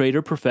work in a trade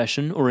or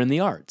profession or in the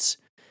arts.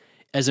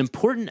 As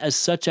important as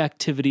such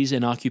activities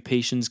and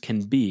occupations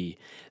can be,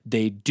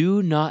 they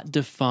do not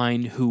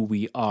define who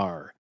we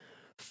are.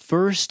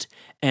 First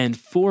and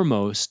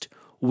foremost,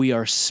 we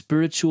are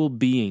spiritual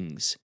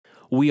beings.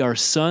 We are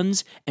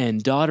sons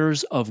and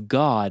daughters of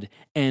God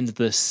and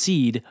the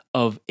seed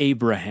of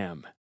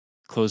Abraham.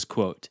 Close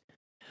quote.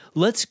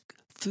 Let's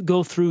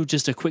go through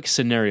just a quick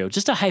scenario,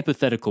 just a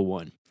hypothetical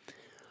one.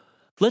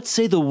 Let's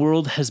say the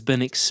world has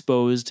been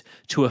exposed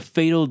to a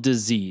fatal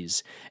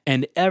disease,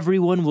 and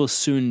everyone will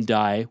soon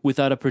die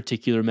without a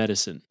particular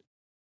medicine.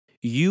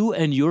 You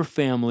and your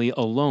family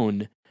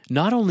alone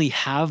not only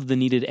have the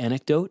needed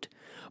antidote,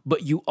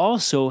 but you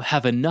also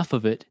have enough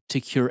of it to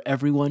cure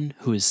everyone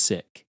who is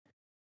sick.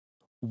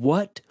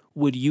 What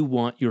would you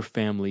want your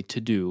family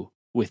to do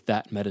with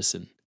that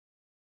medicine?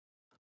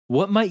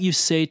 What might you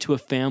say to a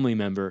family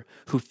member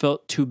who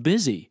felt too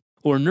busy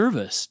or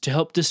nervous to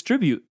help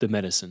distribute the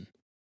medicine?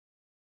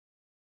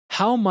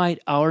 How might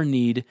our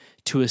need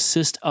to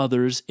assist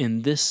others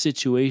in this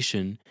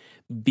situation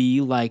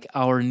be like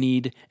our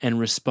need and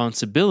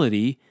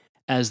responsibility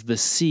as the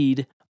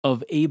seed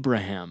of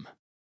Abraham?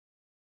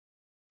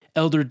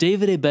 Elder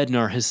David A.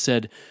 Bednar has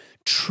said,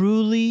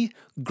 "Truly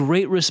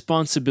great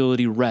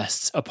responsibility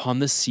rests upon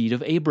the seed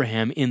of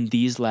Abraham in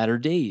these latter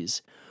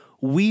days.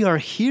 We are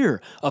here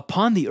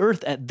upon the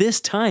earth at this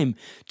time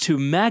to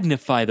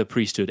magnify the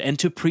priesthood and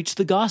to preach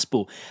the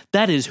gospel.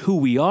 That is who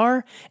we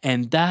are,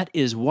 and that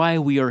is why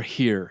we are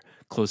here."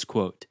 Close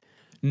quote.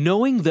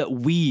 Knowing that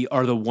we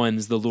are the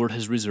ones the Lord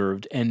has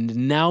reserved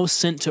and now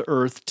sent to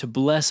earth to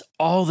bless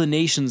all the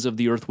nations of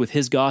the earth with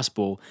his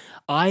gospel,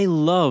 I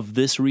love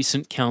this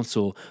recent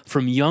counsel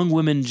from Young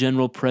Women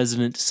General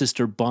President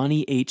Sister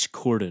Bonnie H.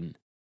 Corden.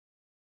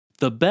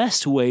 The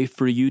best way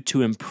for you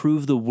to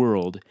improve the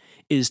world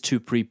is to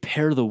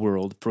prepare the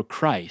world for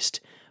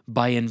Christ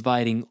by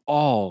inviting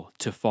all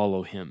to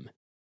follow him.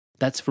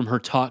 That's from her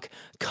talk,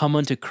 Come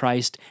Unto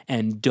Christ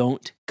and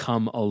Don't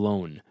Come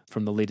Alone,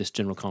 from the latest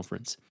General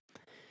Conference.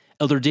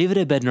 Elder David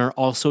A. Bednar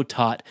also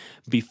taught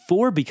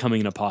before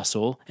becoming an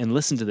apostle, and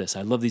listen to this,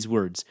 I love these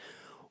words,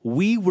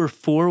 we were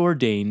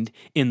foreordained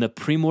in the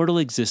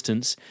premortal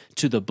existence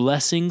to the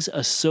blessings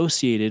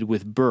associated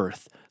with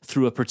birth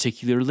through a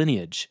particular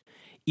lineage.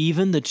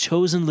 Even the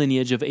chosen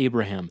lineage of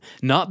Abraham,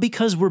 not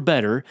because we're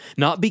better,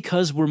 not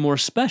because we're more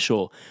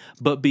special,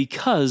 but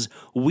because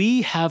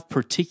we have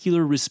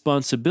particular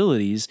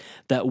responsibilities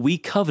that we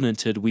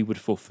covenanted we would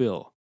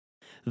fulfill.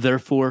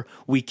 Therefore,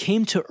 we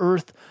came to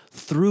earth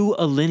through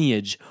a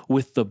lineage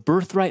with the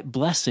birthright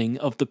blessing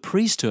of the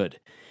priesthood.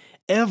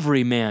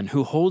 Every man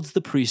who holds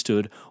the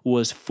priesthood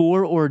was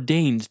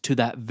foreordained to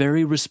that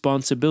very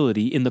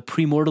responsibility in the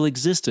premortal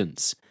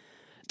existence.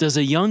 Does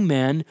a young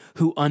man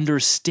who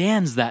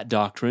understands that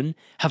doctrine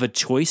have a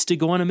choice to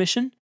go on a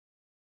mission?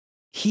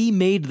 He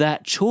made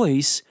that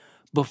choice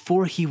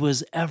before he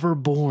was ever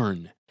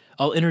born.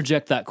 I'll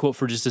interject that quote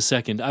for just a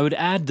second. I would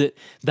add that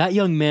that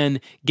young man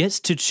gets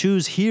to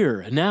choose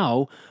here,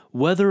 now,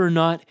 whether or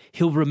not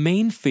he'll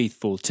remain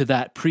faithful to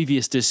that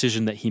previous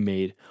decision that he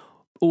made,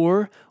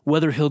 or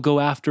whether he'll go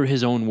after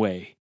his own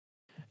way.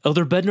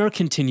 Elder Bednar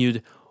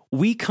continued,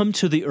 we come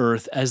to the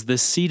earth as the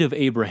seed of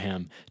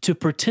Abraham to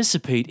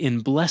participate in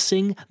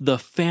blessing the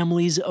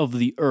families of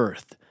the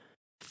earth.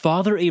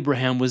 Father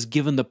Abraham was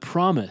given the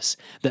promise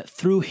that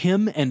through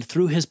him and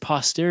through his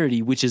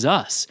posterity, which is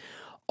us,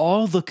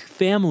 all the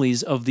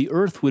families of the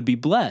earth would be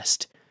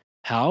blessed.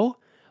 How?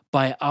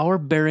 By our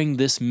bearing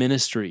this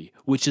ministry,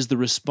 which is the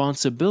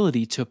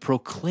responsibility to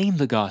proclaim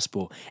the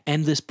gospel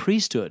and this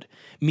priesthood,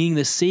 meaning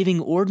the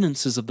saving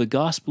ordinances of the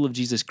gospel of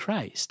Jesus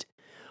Christ.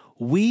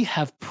 We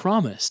have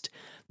promised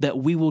that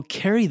we will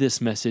carry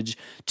this message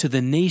to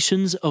the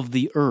nations of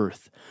the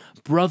earth.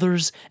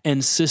 Brothers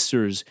and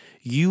sisters,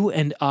 you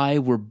and I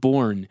were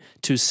born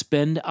to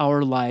spend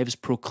our lives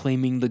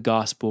proclaiming the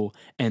gospel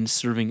and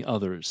serving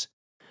others.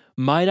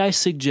 Might I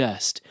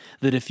suggest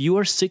that if you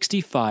are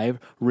 65,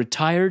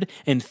 retired,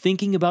 and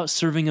thinking about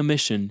serving a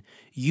mission,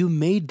 you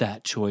made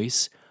that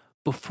choice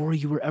before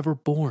you were ever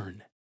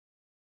born.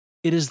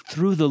 It is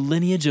through the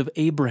lineage of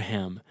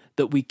Abraham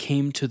that we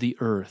came to the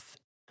earth.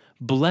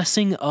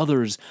 Blessing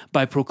others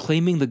by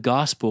proclaiming the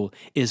gospel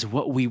is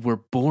what we were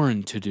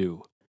born to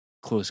do.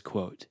 Close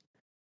quote.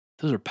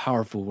 Those are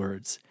powerful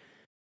words.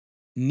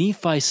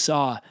 Nephi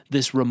saw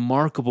this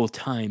remarkable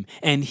time,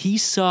 and he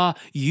saw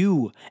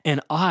you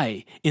and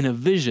I in a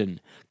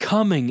vision,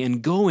 coming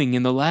and going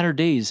in the latter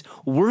days,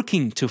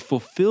 working to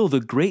fulfill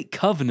the great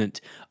covenant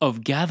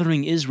of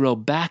gathering Israel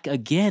back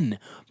again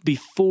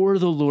before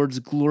the Lord's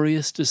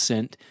glorious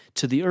descent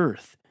to the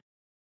earth.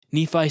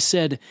 Nephi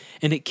said,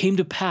 and it came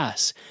to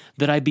pass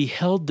that I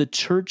beheld the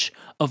church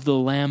of the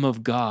Lamb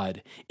of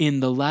God in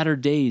the latter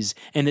days,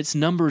 and its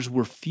numbers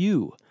were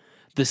few.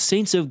 The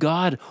saints of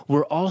God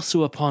were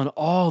also upon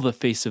all the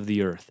face of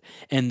the earth,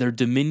 and their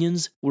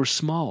dominions were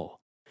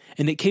small.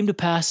 And it came to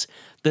pass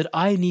that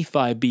I,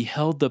 Nephi,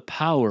 beheld the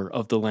power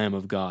of the Lamb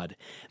of God,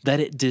 that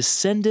it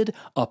descended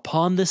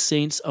upon the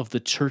saints of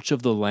the church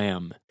of the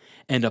Lamb,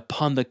 and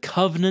upon the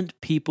covenant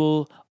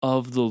people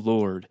of the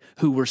Lord,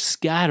 who were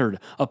scattered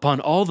upon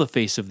all the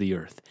face of the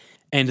earth.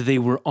 And they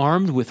were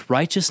armed with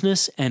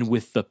righteousness and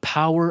with the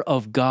power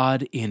of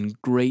God in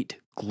great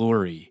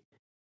glory.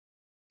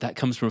 That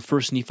comes from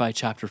 1 Nephi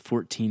chapter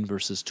 14,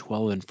 verses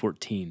 12 and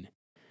 14.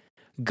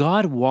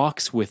 God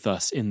walks with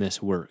us in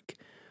this work.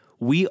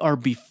 We are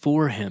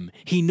before him.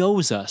 He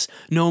knows us,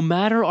 no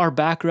matter our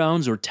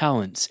backgrounds or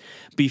talents.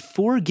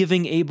 Before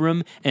giving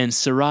Abram and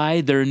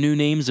Sarai their new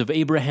names of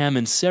Abraham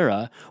and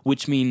Sarah,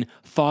 which mean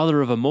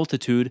father of a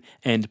multitude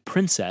and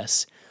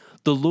princess,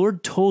 the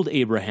Lord told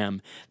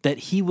Abraham that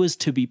he was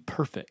to be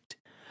perfect.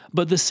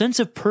 But the sense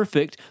of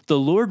perfect the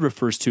Lord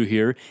refers to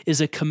here is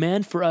a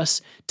command for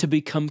us to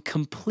become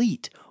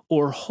complete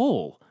or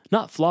whole,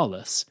 not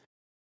flawless.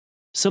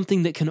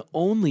 Something that can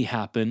only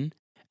happen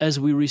as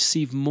we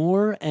receive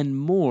more and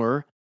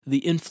more the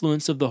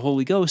influence of the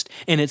Holy Ghost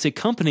and its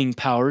accompanying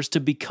powers to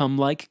become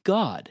like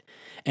God.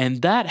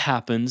 And that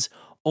happens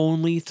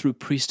only through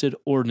priesthood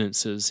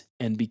ordinances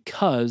and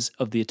because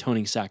of the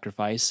atoning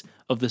sacrifice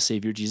of the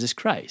Savior Jesus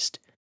Christ.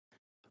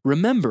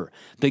 Remember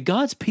that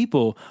God's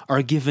people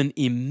are given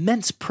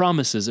immense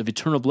promises of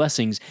eternal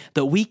blessings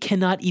that we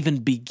cannot even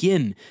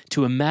begin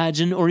to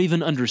imagine or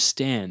even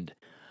understand.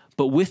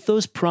 But with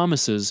those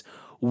promises,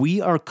 we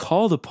are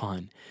called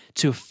upon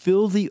to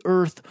fill the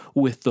earth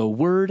with the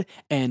word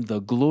and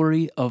the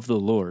glory of the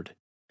Lord.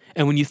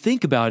 And when you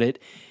think about it,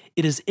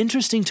 it is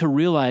interesting to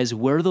realize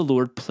where the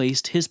Lord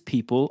placed his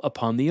people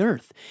upon the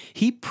earth.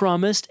 He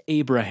promised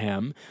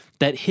Abraham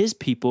that his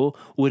people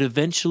would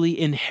eventually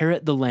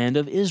inherit the land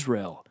of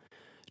Israel.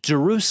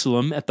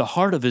 Jerusalem, at the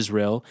heart of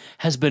Israel,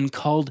 has been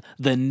called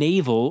the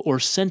navel or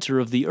center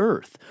of the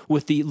earth,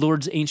 with the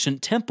Lord's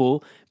ancient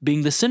temple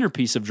being the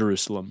centerpiece of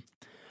Jerusalem.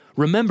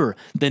 Remember,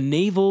 the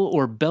navel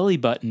or belly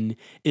button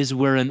is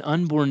where an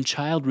unborn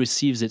child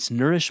receives its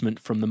nourishment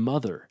from the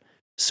mother.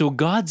 So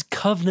God's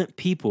covenant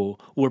people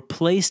were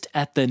placed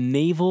at the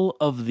navel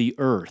of the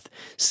earth,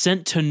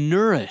 sent to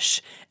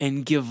nourish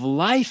and give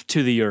life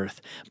to the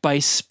earth by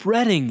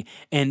spreading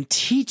and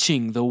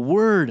teaching the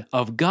word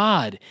of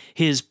God,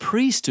 his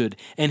priesthood,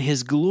 and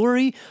his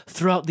glory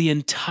throughout the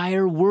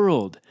entire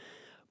world.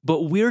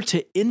 But we're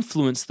to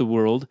influence the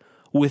world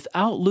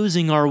without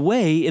losing our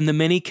way in the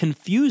many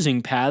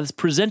confusing paths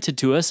presented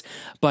to us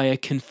by a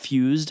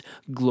confused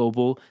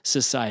global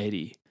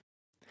society.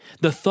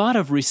 The thought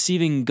of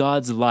receiving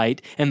God's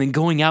light and then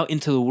going out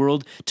into the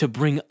world to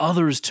bring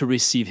others to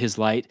receive his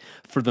light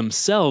for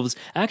themselves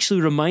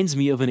actually reminds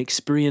me of an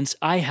experience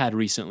I had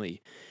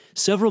recently.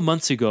 Several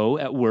months ago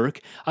at work,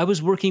 I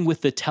was working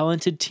with the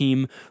talented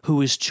team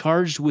who is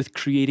charged with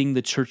creating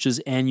the church's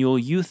annual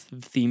youth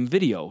theme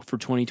video for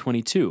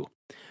 2022,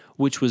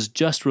 which was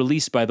just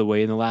released, by the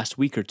way, in the last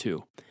week or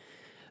two.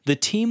 The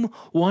team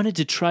wanted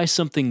to try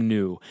something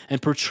new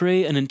and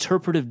portray an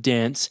interpretive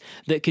dance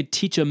that could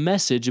teach a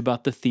message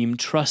about the theme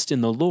Trust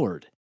in the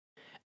Lord.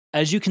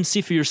 As you can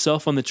see for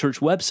yourself on the church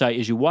website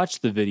as you watch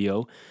the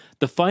video,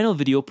 the final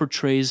video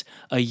portrays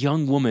a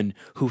young woman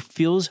who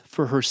feels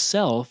for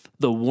herself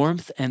the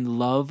warmth and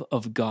love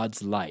of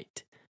God's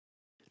light.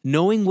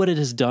 Knowing what it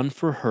has done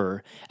for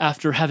her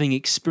after having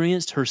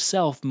experienced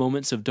herself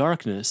moments of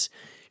darkness,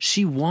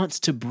 she wants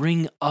to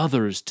bring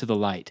others to the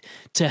light,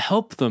 to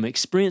help them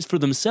experience for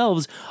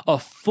themselves a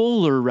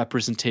fuller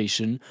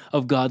representation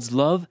of God's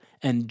love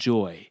and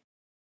joy.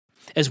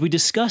 As we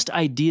discussed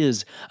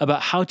ideas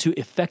about how to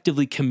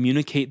effectively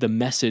communicate the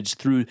message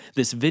through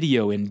this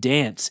video and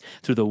dance,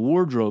 through the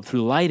wardrobe,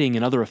 through lighting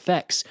and other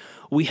effects,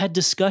 we had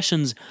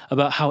discussions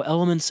about how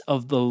elements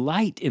of the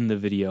light in the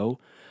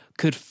video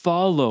could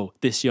follow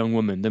this young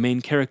woman, the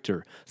main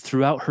character,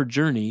 throughout her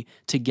journey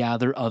to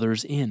gather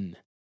others in.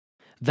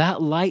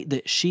 That light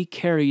that she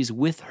carries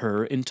with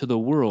her into the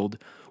world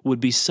would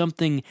be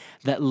something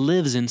that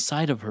lives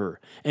inside of her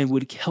and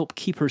would help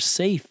keep her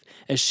safe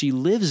as she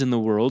lives in the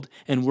world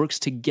and works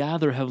to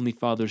gather Heavenly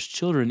Father's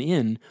children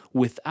in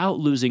without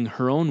losing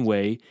her own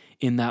way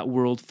in that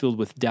world filled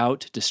with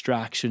doubt,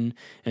 distraction,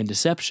 and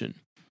deception.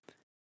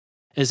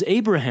 As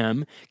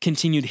Abraham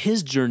continued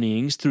his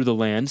journeyings through the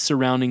land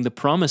surrounding the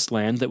promised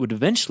land that would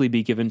eventually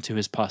be given to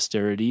his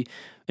posterity,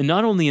 and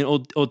not only in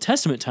Old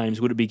Testament times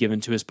would it be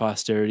given to his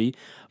posterity,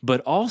 but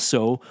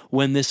also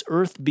when this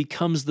earth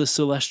becomes the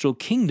celestial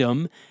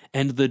kingdom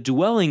and the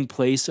dwelling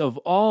place of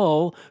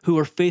all who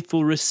are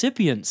faithful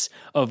recipients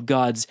of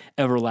God's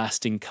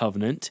everlasting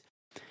covenant.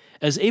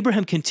 As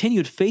Abraham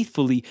continued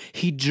faithfully,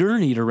 he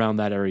journeyed around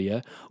that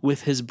area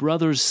with his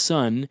brother's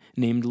son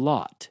named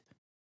Lot.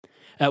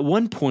 At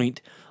one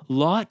point,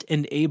 Lot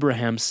and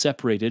Abraham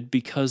separated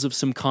because of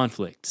some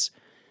conflicts.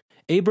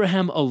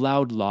 Abraham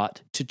allowed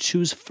Lot to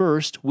choose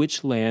first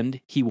which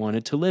land he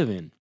wanted to live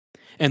in,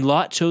 and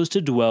Lot chose to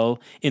dwell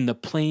in the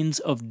plains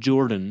of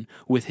Jordan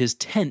with his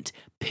tent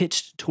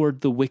pitched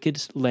toward the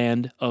wicked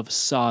land of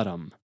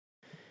Sodom.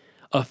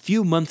 A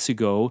few months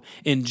ago,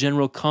 in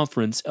General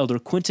Conference, Elder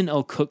Quentin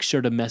L. Cook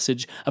shared a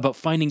message about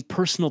finding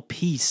personal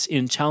peace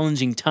in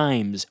challenging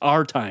times,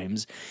 our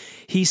times.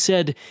 He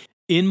said,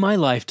 "In my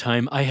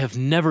lifetime, I have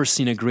never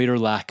seen a greater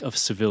lack of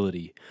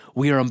civility.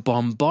 We are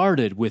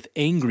bombarded with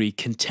angry,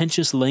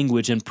 contentious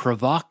language and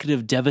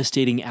provocative,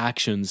 devastating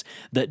actions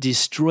that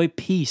destroy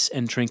peace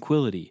and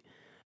tranquility.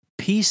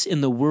 Peace in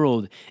the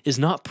world is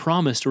not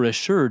promised or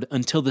assured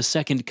until the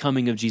second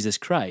coming of Jesus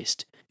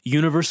Christ.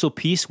 Universal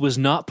peace was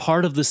not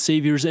part of the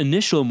Savior's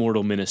initial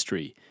mortal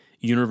ministry.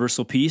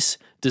 Universal peace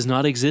does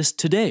not exist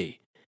today.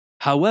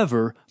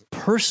 However,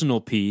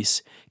 personal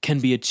peace can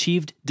be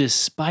achieved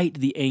despite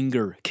the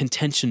anger,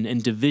 contention,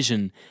 and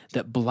division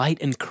that blight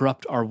and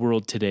corrupt our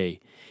world today.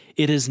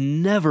 It has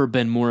never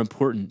been more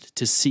important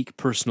to seek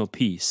personal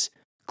peace."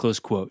 Close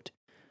quote.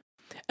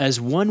 As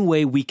one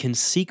way we can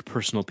seek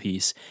personal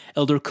peace,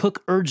 Elder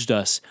Cook urged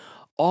us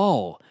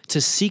all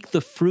to seek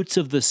the fruits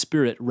of the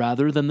Spirit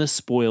rather than the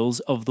spoils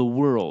of the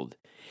world.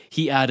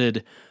 He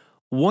added,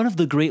 "One of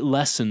the great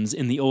lessons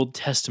in the Old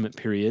Testament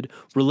period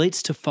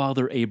relates to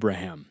Father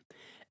Abraham.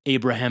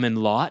 Abraham and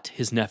Lot,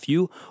 his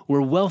nephew,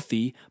 were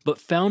wealthy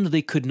but found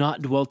they could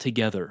not dwell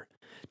together.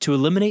 To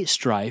eliminate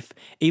strife,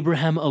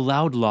 Abraham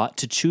allowed Lot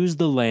to choose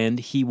the land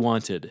he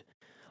wanted.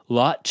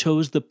 Lot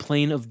chose the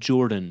plain of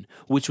Jordan,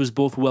 which was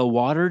both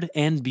well-watered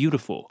and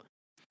beautiful.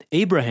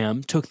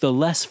 Abraham took the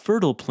less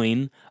fertile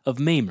plain of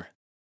Mamre.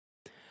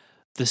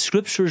 The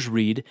scriptures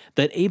read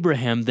that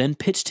Abraham then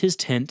pitched his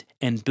tent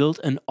and built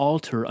an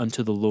altar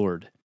unto the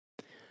Lord.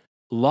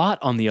 Lot,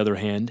 on the other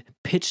hand,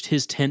 pitched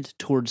his tent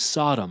towards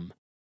Sodom.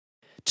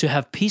 To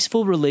have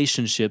peaceful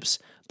relationships,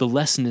 the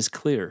lesson is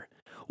clear.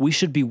 We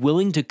should be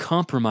willing to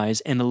compromise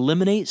and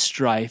eliminate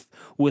strife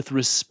with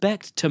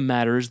respect to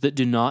matters that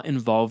do not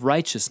involve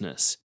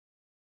righteousness."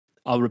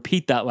 I'll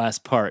repeat that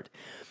last part.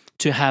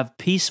 To have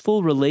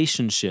peaceful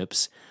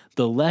relationships,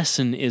 the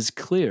lesson is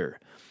clear.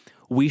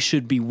 We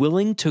should be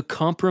willing to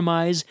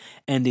compromise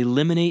and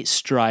eliminate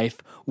strife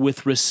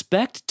with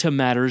respect to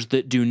matters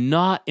that do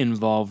not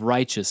involve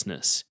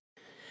righteousness.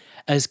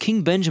 As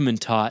King Benjamin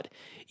taught,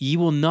 "Ye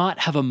will not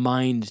have a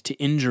mind to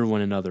injure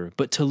one another,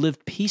 but to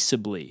live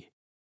peaceably."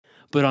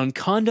 But on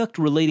conduct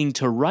relating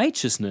to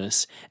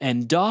righteousness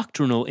and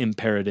doctrinal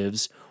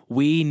imperatives,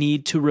 we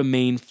need to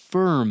remain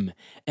firm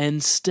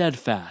and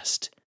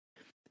steadfast.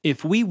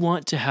 If we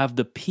want to have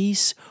the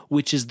peace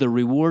which is the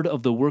reward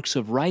of the works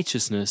of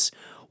righteousness,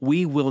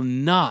 we will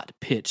not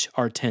pitch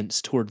our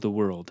tents toward the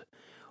world.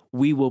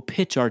 We will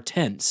pitch our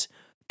tents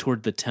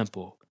toward the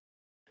temple.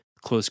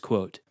 Close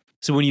quote.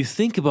 So when you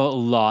think about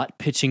Lot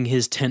pitching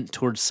his tent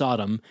toward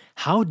Sodom,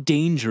 how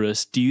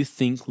dangerous do you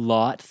think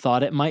Lot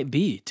thought it might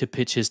be to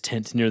pitch his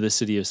tent near the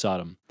city of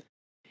Sodom?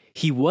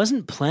 He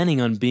wasn't planning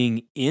on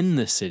being in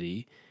the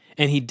city,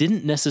 and he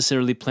didn't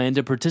necessarily plan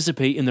to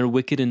participate in their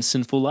wicked and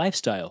sinful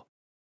lifestyle.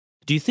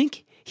 Do you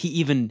think he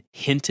even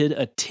hinted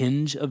a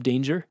tinge of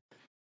danger?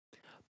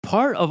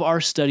 Part of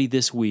our study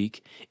this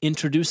week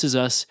introduces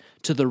us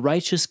to the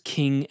righteous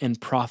king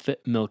and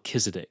prophet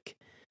Melchizedek.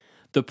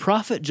 The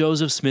prophet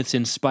Joseph Smith's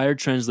inspired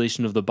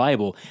translation of the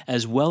Bible,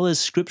 as well as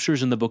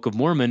scriptures in the Book of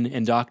Mormon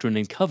and Doctrine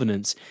and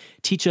Covenants,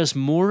 teach us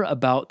more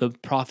about the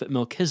prophet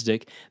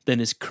Melchizedek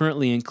than is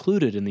currently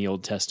included in the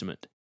Old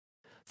Testament.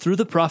 Through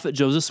the prophet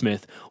Joseph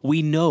Smith,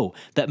 we know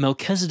that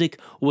Melchizedek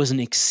was an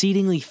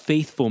exceedingly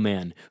faithful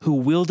man who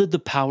wielded the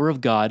power of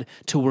God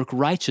to work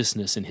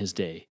righteousness in his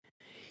day.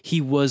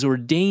 He was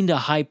ordained a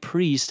high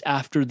priest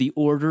after the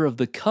order of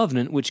the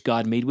covenant which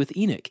God made with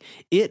Enoch,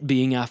 it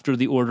being after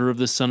the order of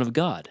the Son of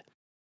God.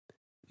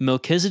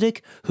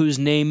 Melchizedek, whose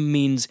name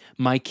means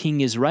 "my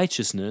king is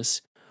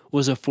righteousness,"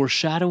 was a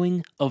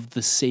foreshadowing of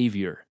the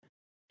Savior.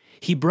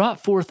 He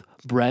brought forth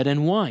bread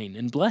and wine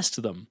and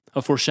blessed them,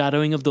 a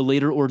foreshadowing of the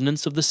later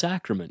ordinance of the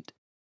sacrament.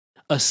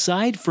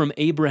 Aside from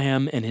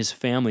Abraham and his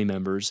family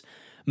members,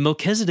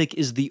 Melchizedek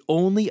is the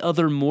only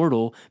other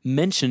mortal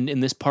mentioned in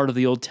this part of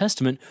the Old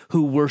Testament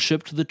who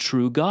worshipped the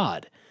true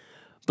God.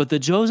 But the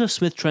Joseph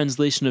Smith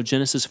translation of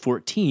Genesis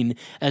 14,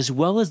 as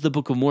well as the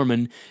Book of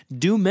Mormon,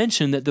 do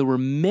mention that there were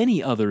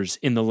many others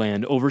in the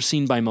land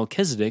overseen by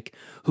Melchizedek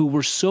who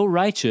were so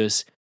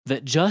righteous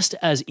that just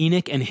as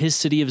Enoch and his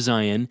city of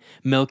Zion,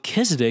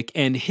 Melchizedek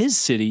and his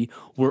city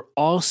were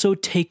also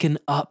taken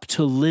up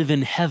to live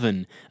in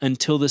heaven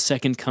until the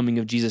second coming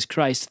of Jesus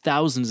Christ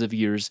thousands of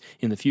years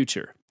in the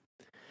future.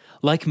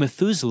 Like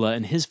Methuselah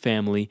and his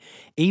family,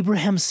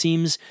 Abraham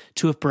seems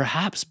to have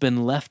perhaps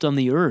been left on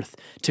the earth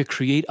to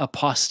create a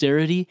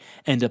posterity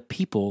and a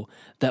people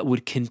that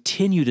would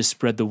continue to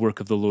spread the work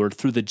of the Lord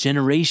through the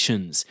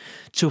generations,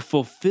 to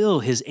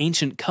fulfill his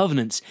ancient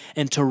covenants,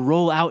 and to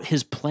roll out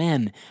his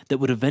plan that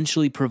would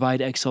eventually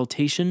provide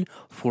exaltation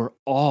for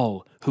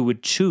all who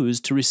would choose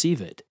to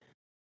receive it.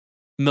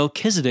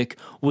 Melchizedek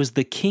was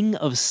the king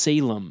of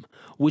Salem,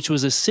 which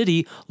was a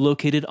city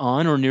located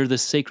on or near the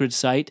sacred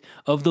site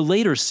of the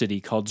later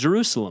city called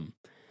Jerusalem.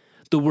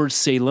 The word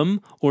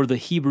Salem, or the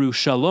Hebrew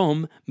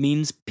Shalom,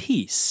 means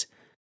peace.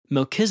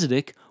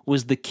 Melchizedek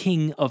was the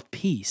king of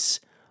peace,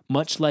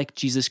 much like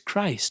Jesus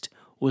Christ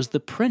was the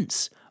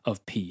Prince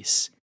of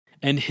Peace.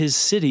 And his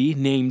city,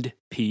 named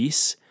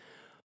Peace,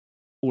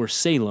 or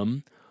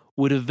Salem,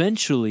 would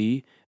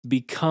eventually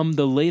become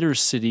the later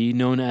city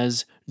known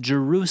as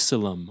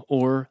Jerusalem,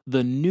 or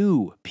the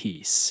New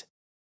Peace.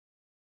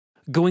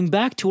 Going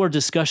back to our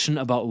discussion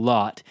about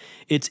Lot,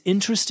 it's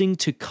interesting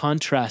to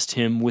contrast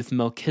him with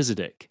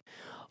Melchizedek.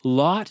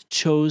 Lot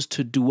chose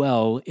to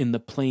dwell in the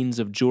plains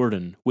of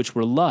Jordan, which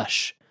were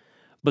lush,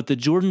 but the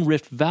Jordan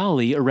Rift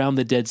Valley around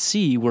the Dead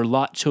Sea, where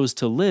Lot chose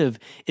to live,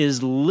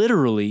 is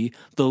literally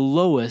the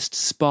lowest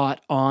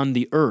spot on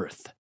the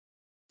earth.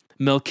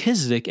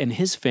 Melchizedek and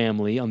his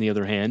family, on the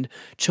other hand,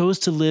 chose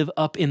to live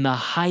up in the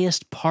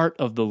highest part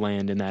of the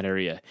land in that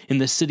area, in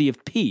the city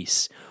of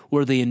peace,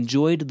 where they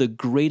enjoyed the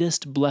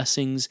greatest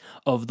blessings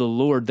of the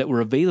Lord that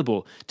were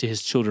available to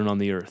his children on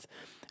the earth,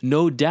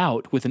 no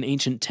doubt with an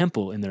ancient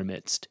temple in their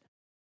midst.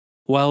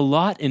 While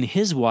Lot and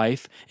his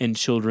wife and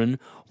children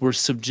were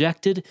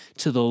subjected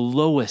to the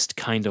lowest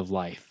kind of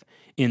life,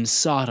 in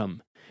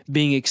Sodom,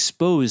 being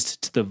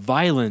exposed to the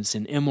violence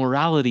and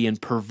immorality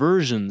and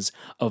perversions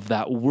of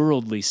that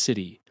worldly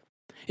city.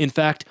 In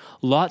fact,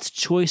 Lot's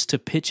choice to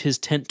pitch his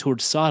tent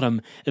toward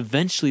Sodom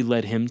eventually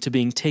led him to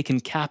being taken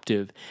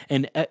captive,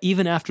 and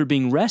even after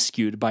being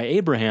rescued by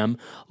Abraham,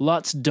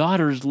 Lot's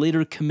daughters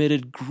later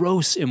committed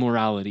gross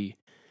immorality.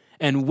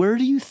 And where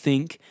do you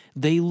think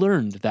they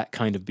learned that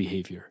kind of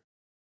behavior?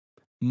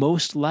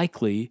 Most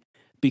likely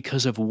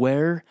because of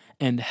where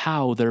and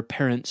how their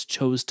parents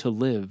chose to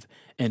live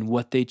and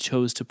what they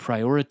chose to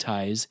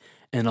prioritize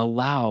and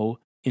allow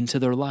into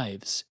their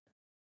lives.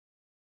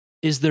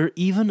 Is there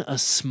even a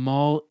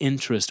small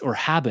interest or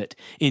habit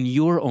in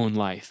your own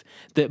life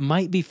that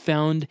might be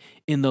found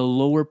in the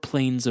lower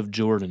plains of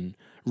Jordan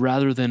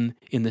rather than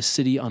in the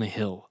city on a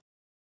hill?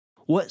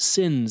 What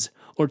sins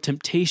or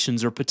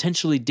temptations or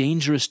potentially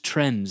dangerous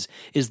trends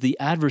is the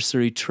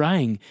adversary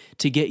trying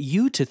to get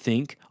you to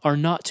think are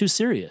not too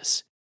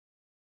serious?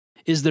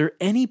 Is there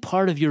any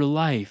part of your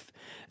life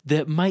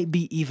that might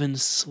be even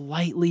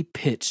slightly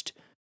pitched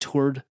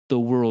toward the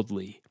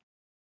worldly?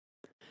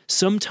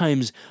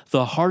 Sometimes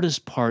the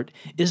hardest part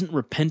isn't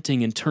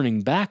repenting and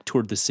turning back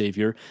toward the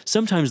Savior.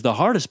 Sometimes the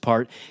hardest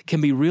part can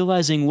be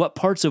realizing what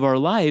parts of our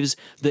lives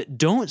that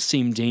don't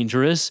seem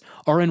dangerous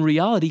are in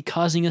reality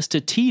causing us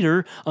to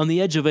teeter on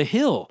the edge of a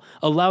hill,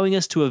 allowing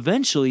us to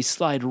eventually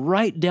slide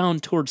right down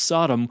toward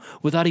Sodom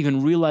without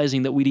even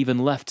realizing that we'd even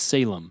left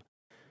Salem.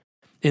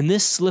 In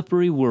this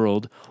slippery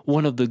world,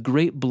 one of the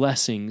great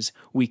blessings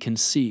we can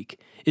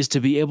seek is to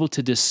be able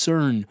to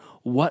discern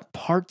what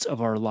parts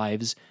of our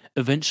lives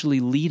eventually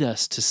lead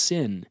us to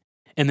sin,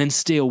 and then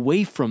stay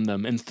away from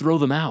them and throw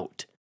them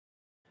out.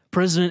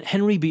 President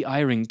Henry B.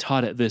 Eyring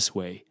taught it this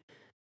way: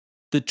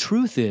 the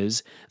truth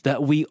is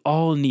that we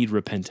all need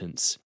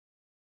repentance.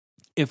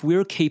 If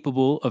we're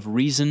capable of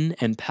reason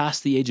and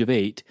past the age of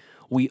 8,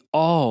 we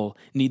all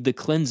need the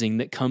cleansing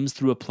that comes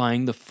through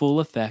applying the full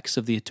effects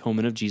of the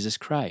atonement of Jesus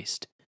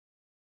Christ.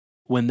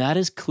 When that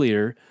is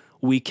clear,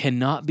 we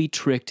cannot be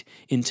tricked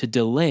into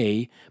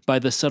delay by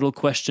the subtle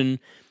question,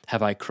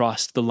 have I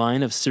crossed the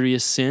line of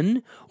serious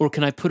sin, or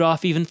can I put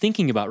off even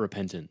thinking about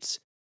repentance?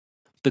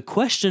 The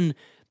question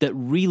that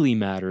really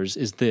matters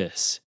is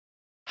this: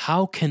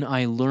 how can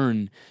I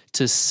learn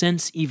to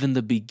sense even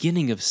the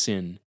beginning of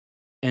sin,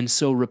 and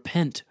so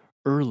repent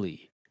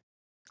early?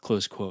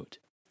 Close quote.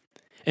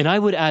 And I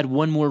would add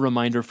one more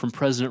reminder from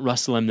President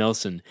Russell M.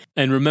 Nelson,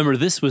 and remember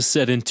this was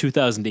said in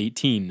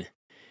 2018.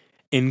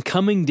 In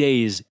coming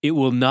days, it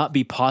will not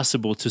be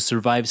possible to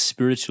survive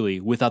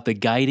spiritually without the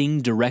guiding,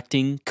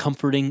 directing,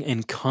 comforting,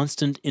 and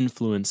constant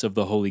influence of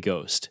the Holy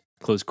Ghost.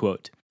 Close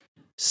quote.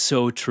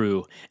 So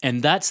true.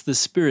 And that's the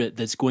Spirit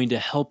that's going to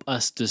help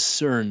us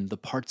discern the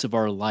parts of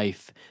our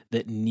life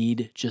that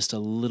need just a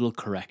little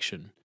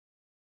correction.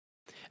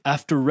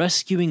 After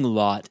rescuing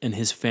Lot and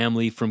his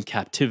family from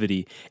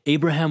captivity,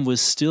 Abraham was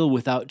still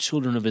without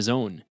children of his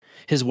own.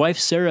 His wife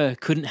Sarah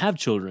couldn't have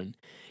children.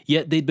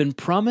 Yet they'd been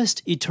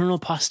promised eternal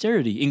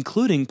posterity,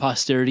 including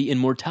posterity in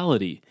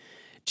mortality.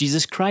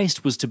 Jesus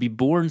Christ was to be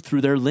born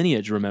through their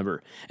lineage,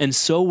 remember, and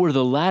so were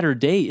the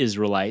latter-day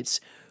Israelites,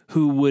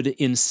 who would,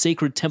 in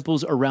sacred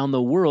temples around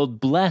the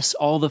world, bless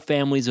all the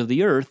families of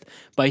the earth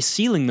by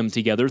sealing them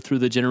together through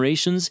the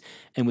generations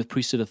and with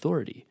priesthood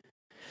authority.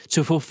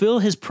 To fulfill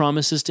his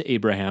promises to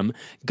Abraham,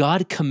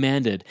 God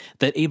commanded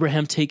that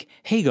Abraham take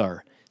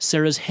Hagar,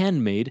 Sarah's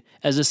handmaid,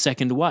 as a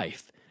second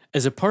wife.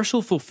 As a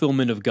partial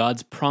fulfillment of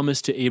God's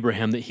promise to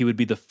Abraham that he would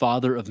be the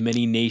father of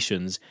many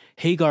nations,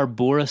 Hagar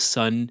bore a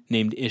son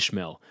named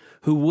Ishmael,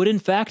 who would in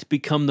fact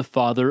become the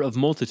father of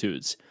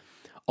multitudes.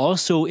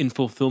 Also in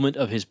fulfillment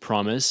of his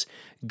promise,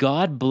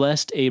 God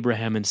blessed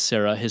Abraham and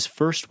Sarah, his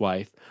first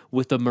wife,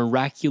 with a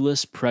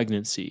miraculous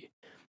pregnancy.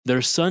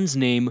 Their son's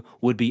name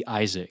would be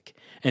Isaac,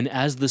 and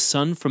as the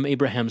son from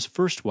Abraham's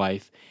first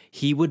wife,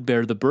 he would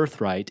bear the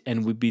birthright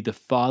and would be the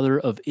father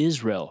of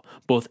Israel,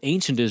 both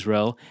ancient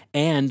Israel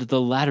and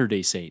the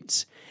Latter-day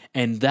Saints.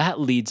 And that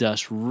leads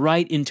us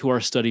right into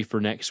our study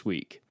for next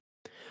week.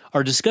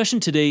 Our discussion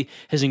today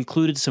has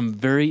included some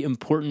very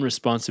important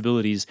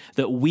responsibilities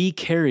that we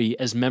carry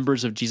as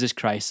members of Jesus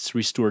Christ's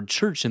restored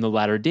church in the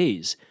latter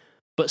days.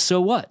 But so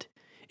what?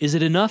 Is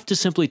it enough to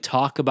simply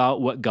talk about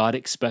what God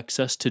expects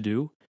us to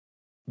do?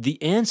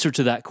 The answer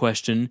to that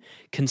question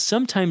can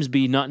sometimes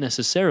be not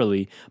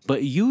necessarily,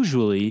 but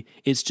usually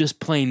it's just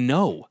plain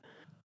no.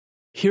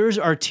 Here's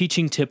our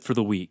teaching tip for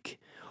the week.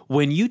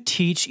 When you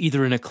teach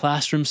either in a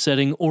classroom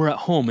setting or at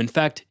home, in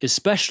fact,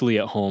 especially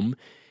at home,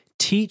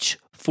 teach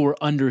for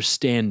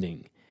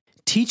understanding.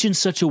 Teach in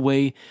such a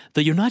way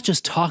that you're not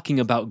just talking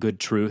about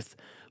good truth,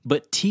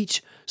 but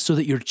teach so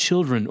that your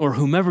children or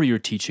whomever you're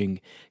teaching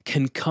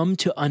can come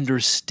to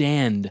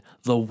understand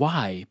the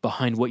why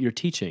behind what you're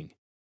teaching.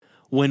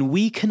 When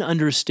we can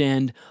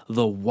understand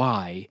the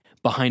why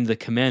behind the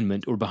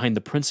commandment or behind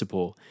the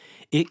principle,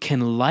 it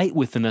can light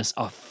within us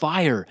a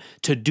fire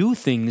to do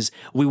things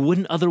we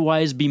wouldn't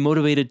otherwise be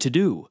motivated to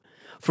do.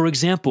 For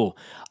example,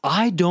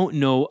 I don't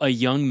know a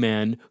young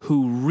man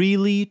who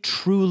really,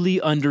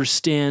 truly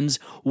understands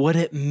what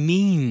it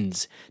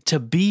means to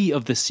be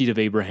of the seed of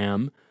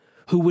Abraham,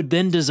 who would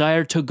then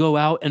desire to go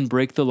out and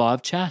break the law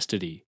of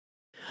chastity.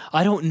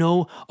 I don't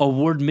know a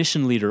ward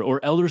mission leader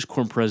or elders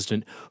quorum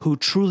president who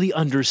truly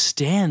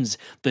understands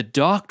the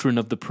doctrine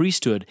of the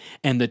priesthood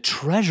and the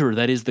treasure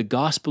that is the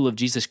gospel of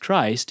Jesus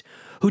Christ,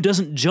 who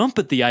doesn't jump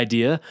at the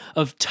idea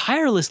of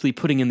tirelessly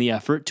putting in the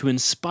effort to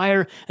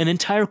inspire an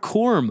entire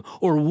quorum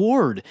or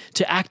ward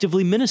to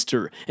actively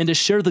minister and to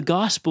share the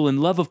gospel and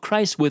love of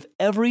Christ with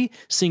every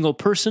single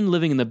person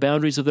living in the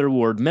boundaries of their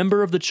ward,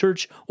 member of the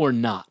church or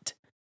not.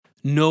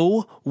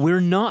 No,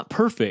 we're not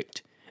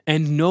perfect.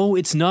 And no,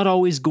 it's not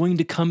always going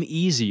to come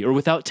easy or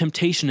without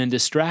temptation and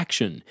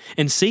distraction,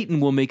 and Satan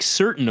will make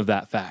certain of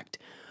that fact.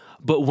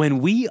 But when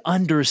we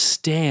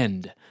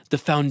understand the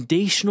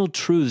foundational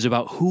truths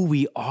about who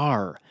we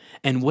are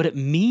and what it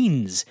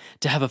means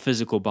to have a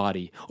physical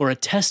body or a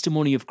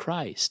testimony of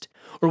Christ,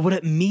 or what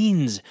it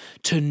means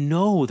to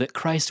know that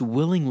Christ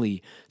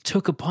willingly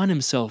took upon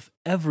himself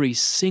every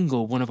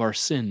single one of our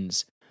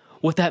sins,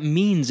 what that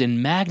means in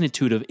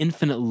magnitude of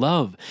infinite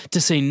love, to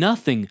say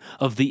nothing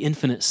of the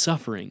infinite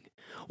suffering.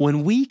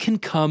 When we can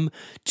come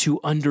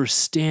to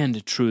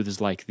understand truths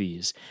like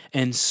these,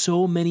 and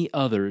so many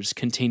others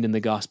contained in the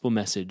gospel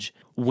message,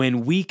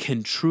 when we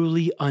can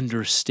truly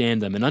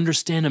understand them, and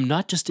understand them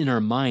not just in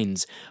our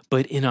minds,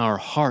 but in our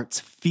hearts,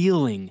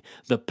 feeling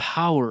the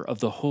power of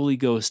the Holy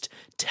Ghost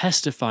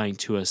testifying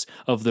to us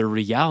of their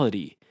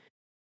reality,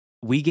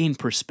 we gain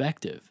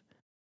perspective.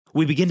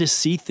 We begin to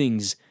see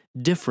things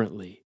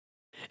differently.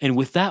 And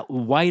with that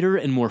wider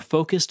and more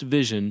focused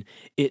vision,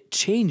 it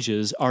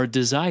changes our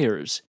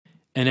desires.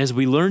 And as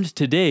we learned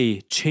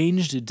today,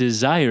 changed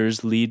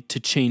desires lead to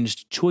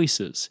changed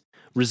choices,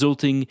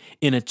 resulting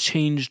in a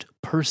changed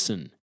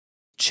person,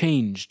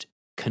 changed,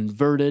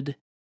 converted,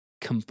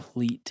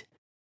 complete,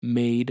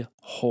 made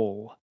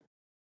whole,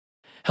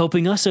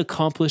 helping us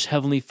accomplish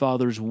Heavenly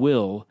Father's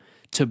will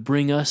to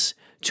bring us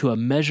to a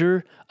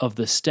measure of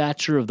the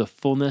stature of the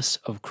fullness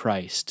of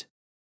Christ,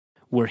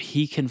 where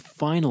he can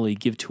finally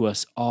give to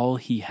us all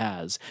he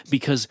has,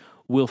 because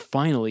we'll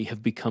finally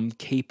have become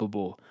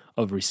capable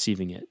of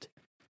receiving it.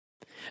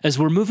 As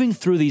we're moving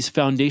through these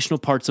foundational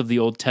parts of the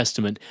Old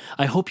Testament,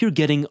 I hope you're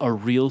getting a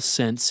real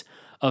sense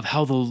of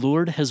how the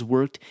Lord has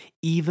worked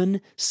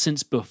even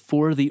since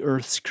before the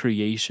earth's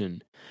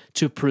creation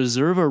to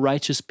preserve a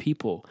righteous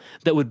people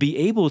that would be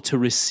able to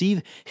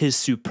receive his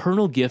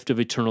supernal gift of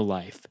eternal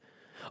life.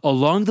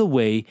 Along the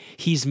way,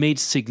 he's made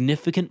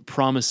significant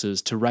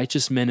promises to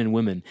righteous men and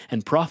women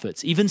and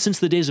prophets, even since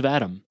the days of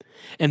Adam,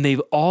 and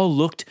they've all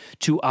looked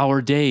to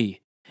our day.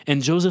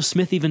 And Joseph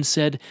Smith even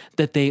said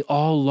that they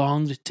all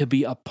longed to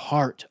be a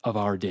part of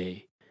our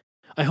day.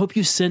 I hope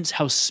you sense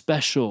how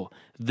special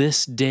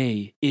this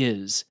day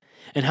is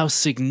and how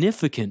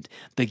significant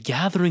the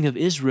gathering of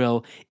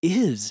Israel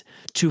is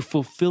to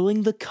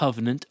fulfilling the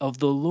covenant of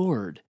the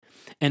Lord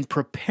and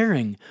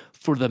preparing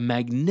for the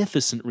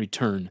magnificent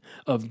return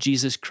of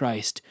Jesus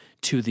Christ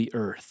to the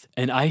earth.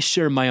 And I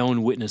share my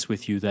own witness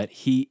with you that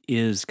he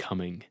is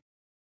coming.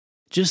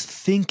 Just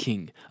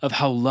thinking of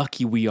how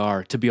lucky we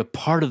are to be a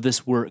part of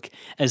this work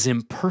as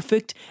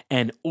imperfect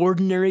and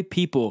ordinary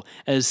people,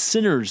 as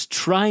sinners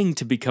trying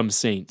to become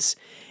saints,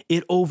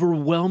 it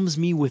overwhelms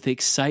me with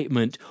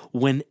excitement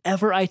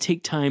whenever I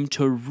take time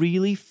to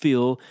really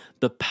feel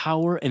the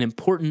power and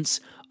importance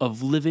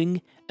of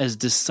living as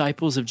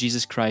disciples of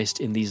Jesus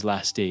Christ in these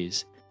last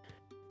days.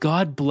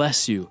 God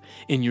bless you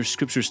in your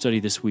scripture study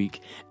this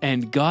week,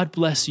 and God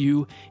bless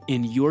you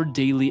in your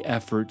daily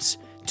efforts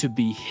to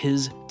be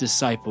his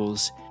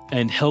disciples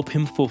and help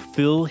him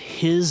fulfill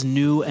his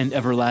new and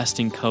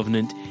everlasting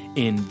covenant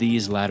in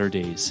these latter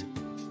days.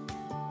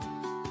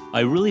 I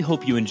really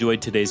hope you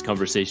enjoyed today's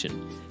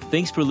conversation.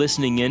 Thanks for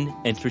listening in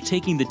and for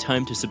taking the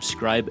time to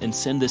subscribe and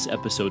send this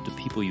episode to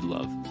people you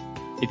love.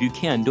 If you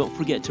can, don't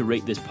forget to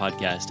rate this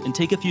podcast and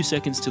take a few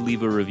seconds to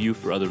leave a review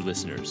for other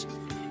listeners.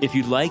 If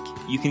you'd like,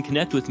 you can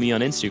connect with me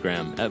on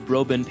Instagram at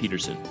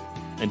BroBenPeterson.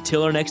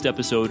 Until our next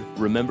episode,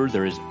 remember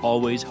there is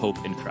always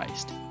hope in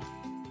Christ.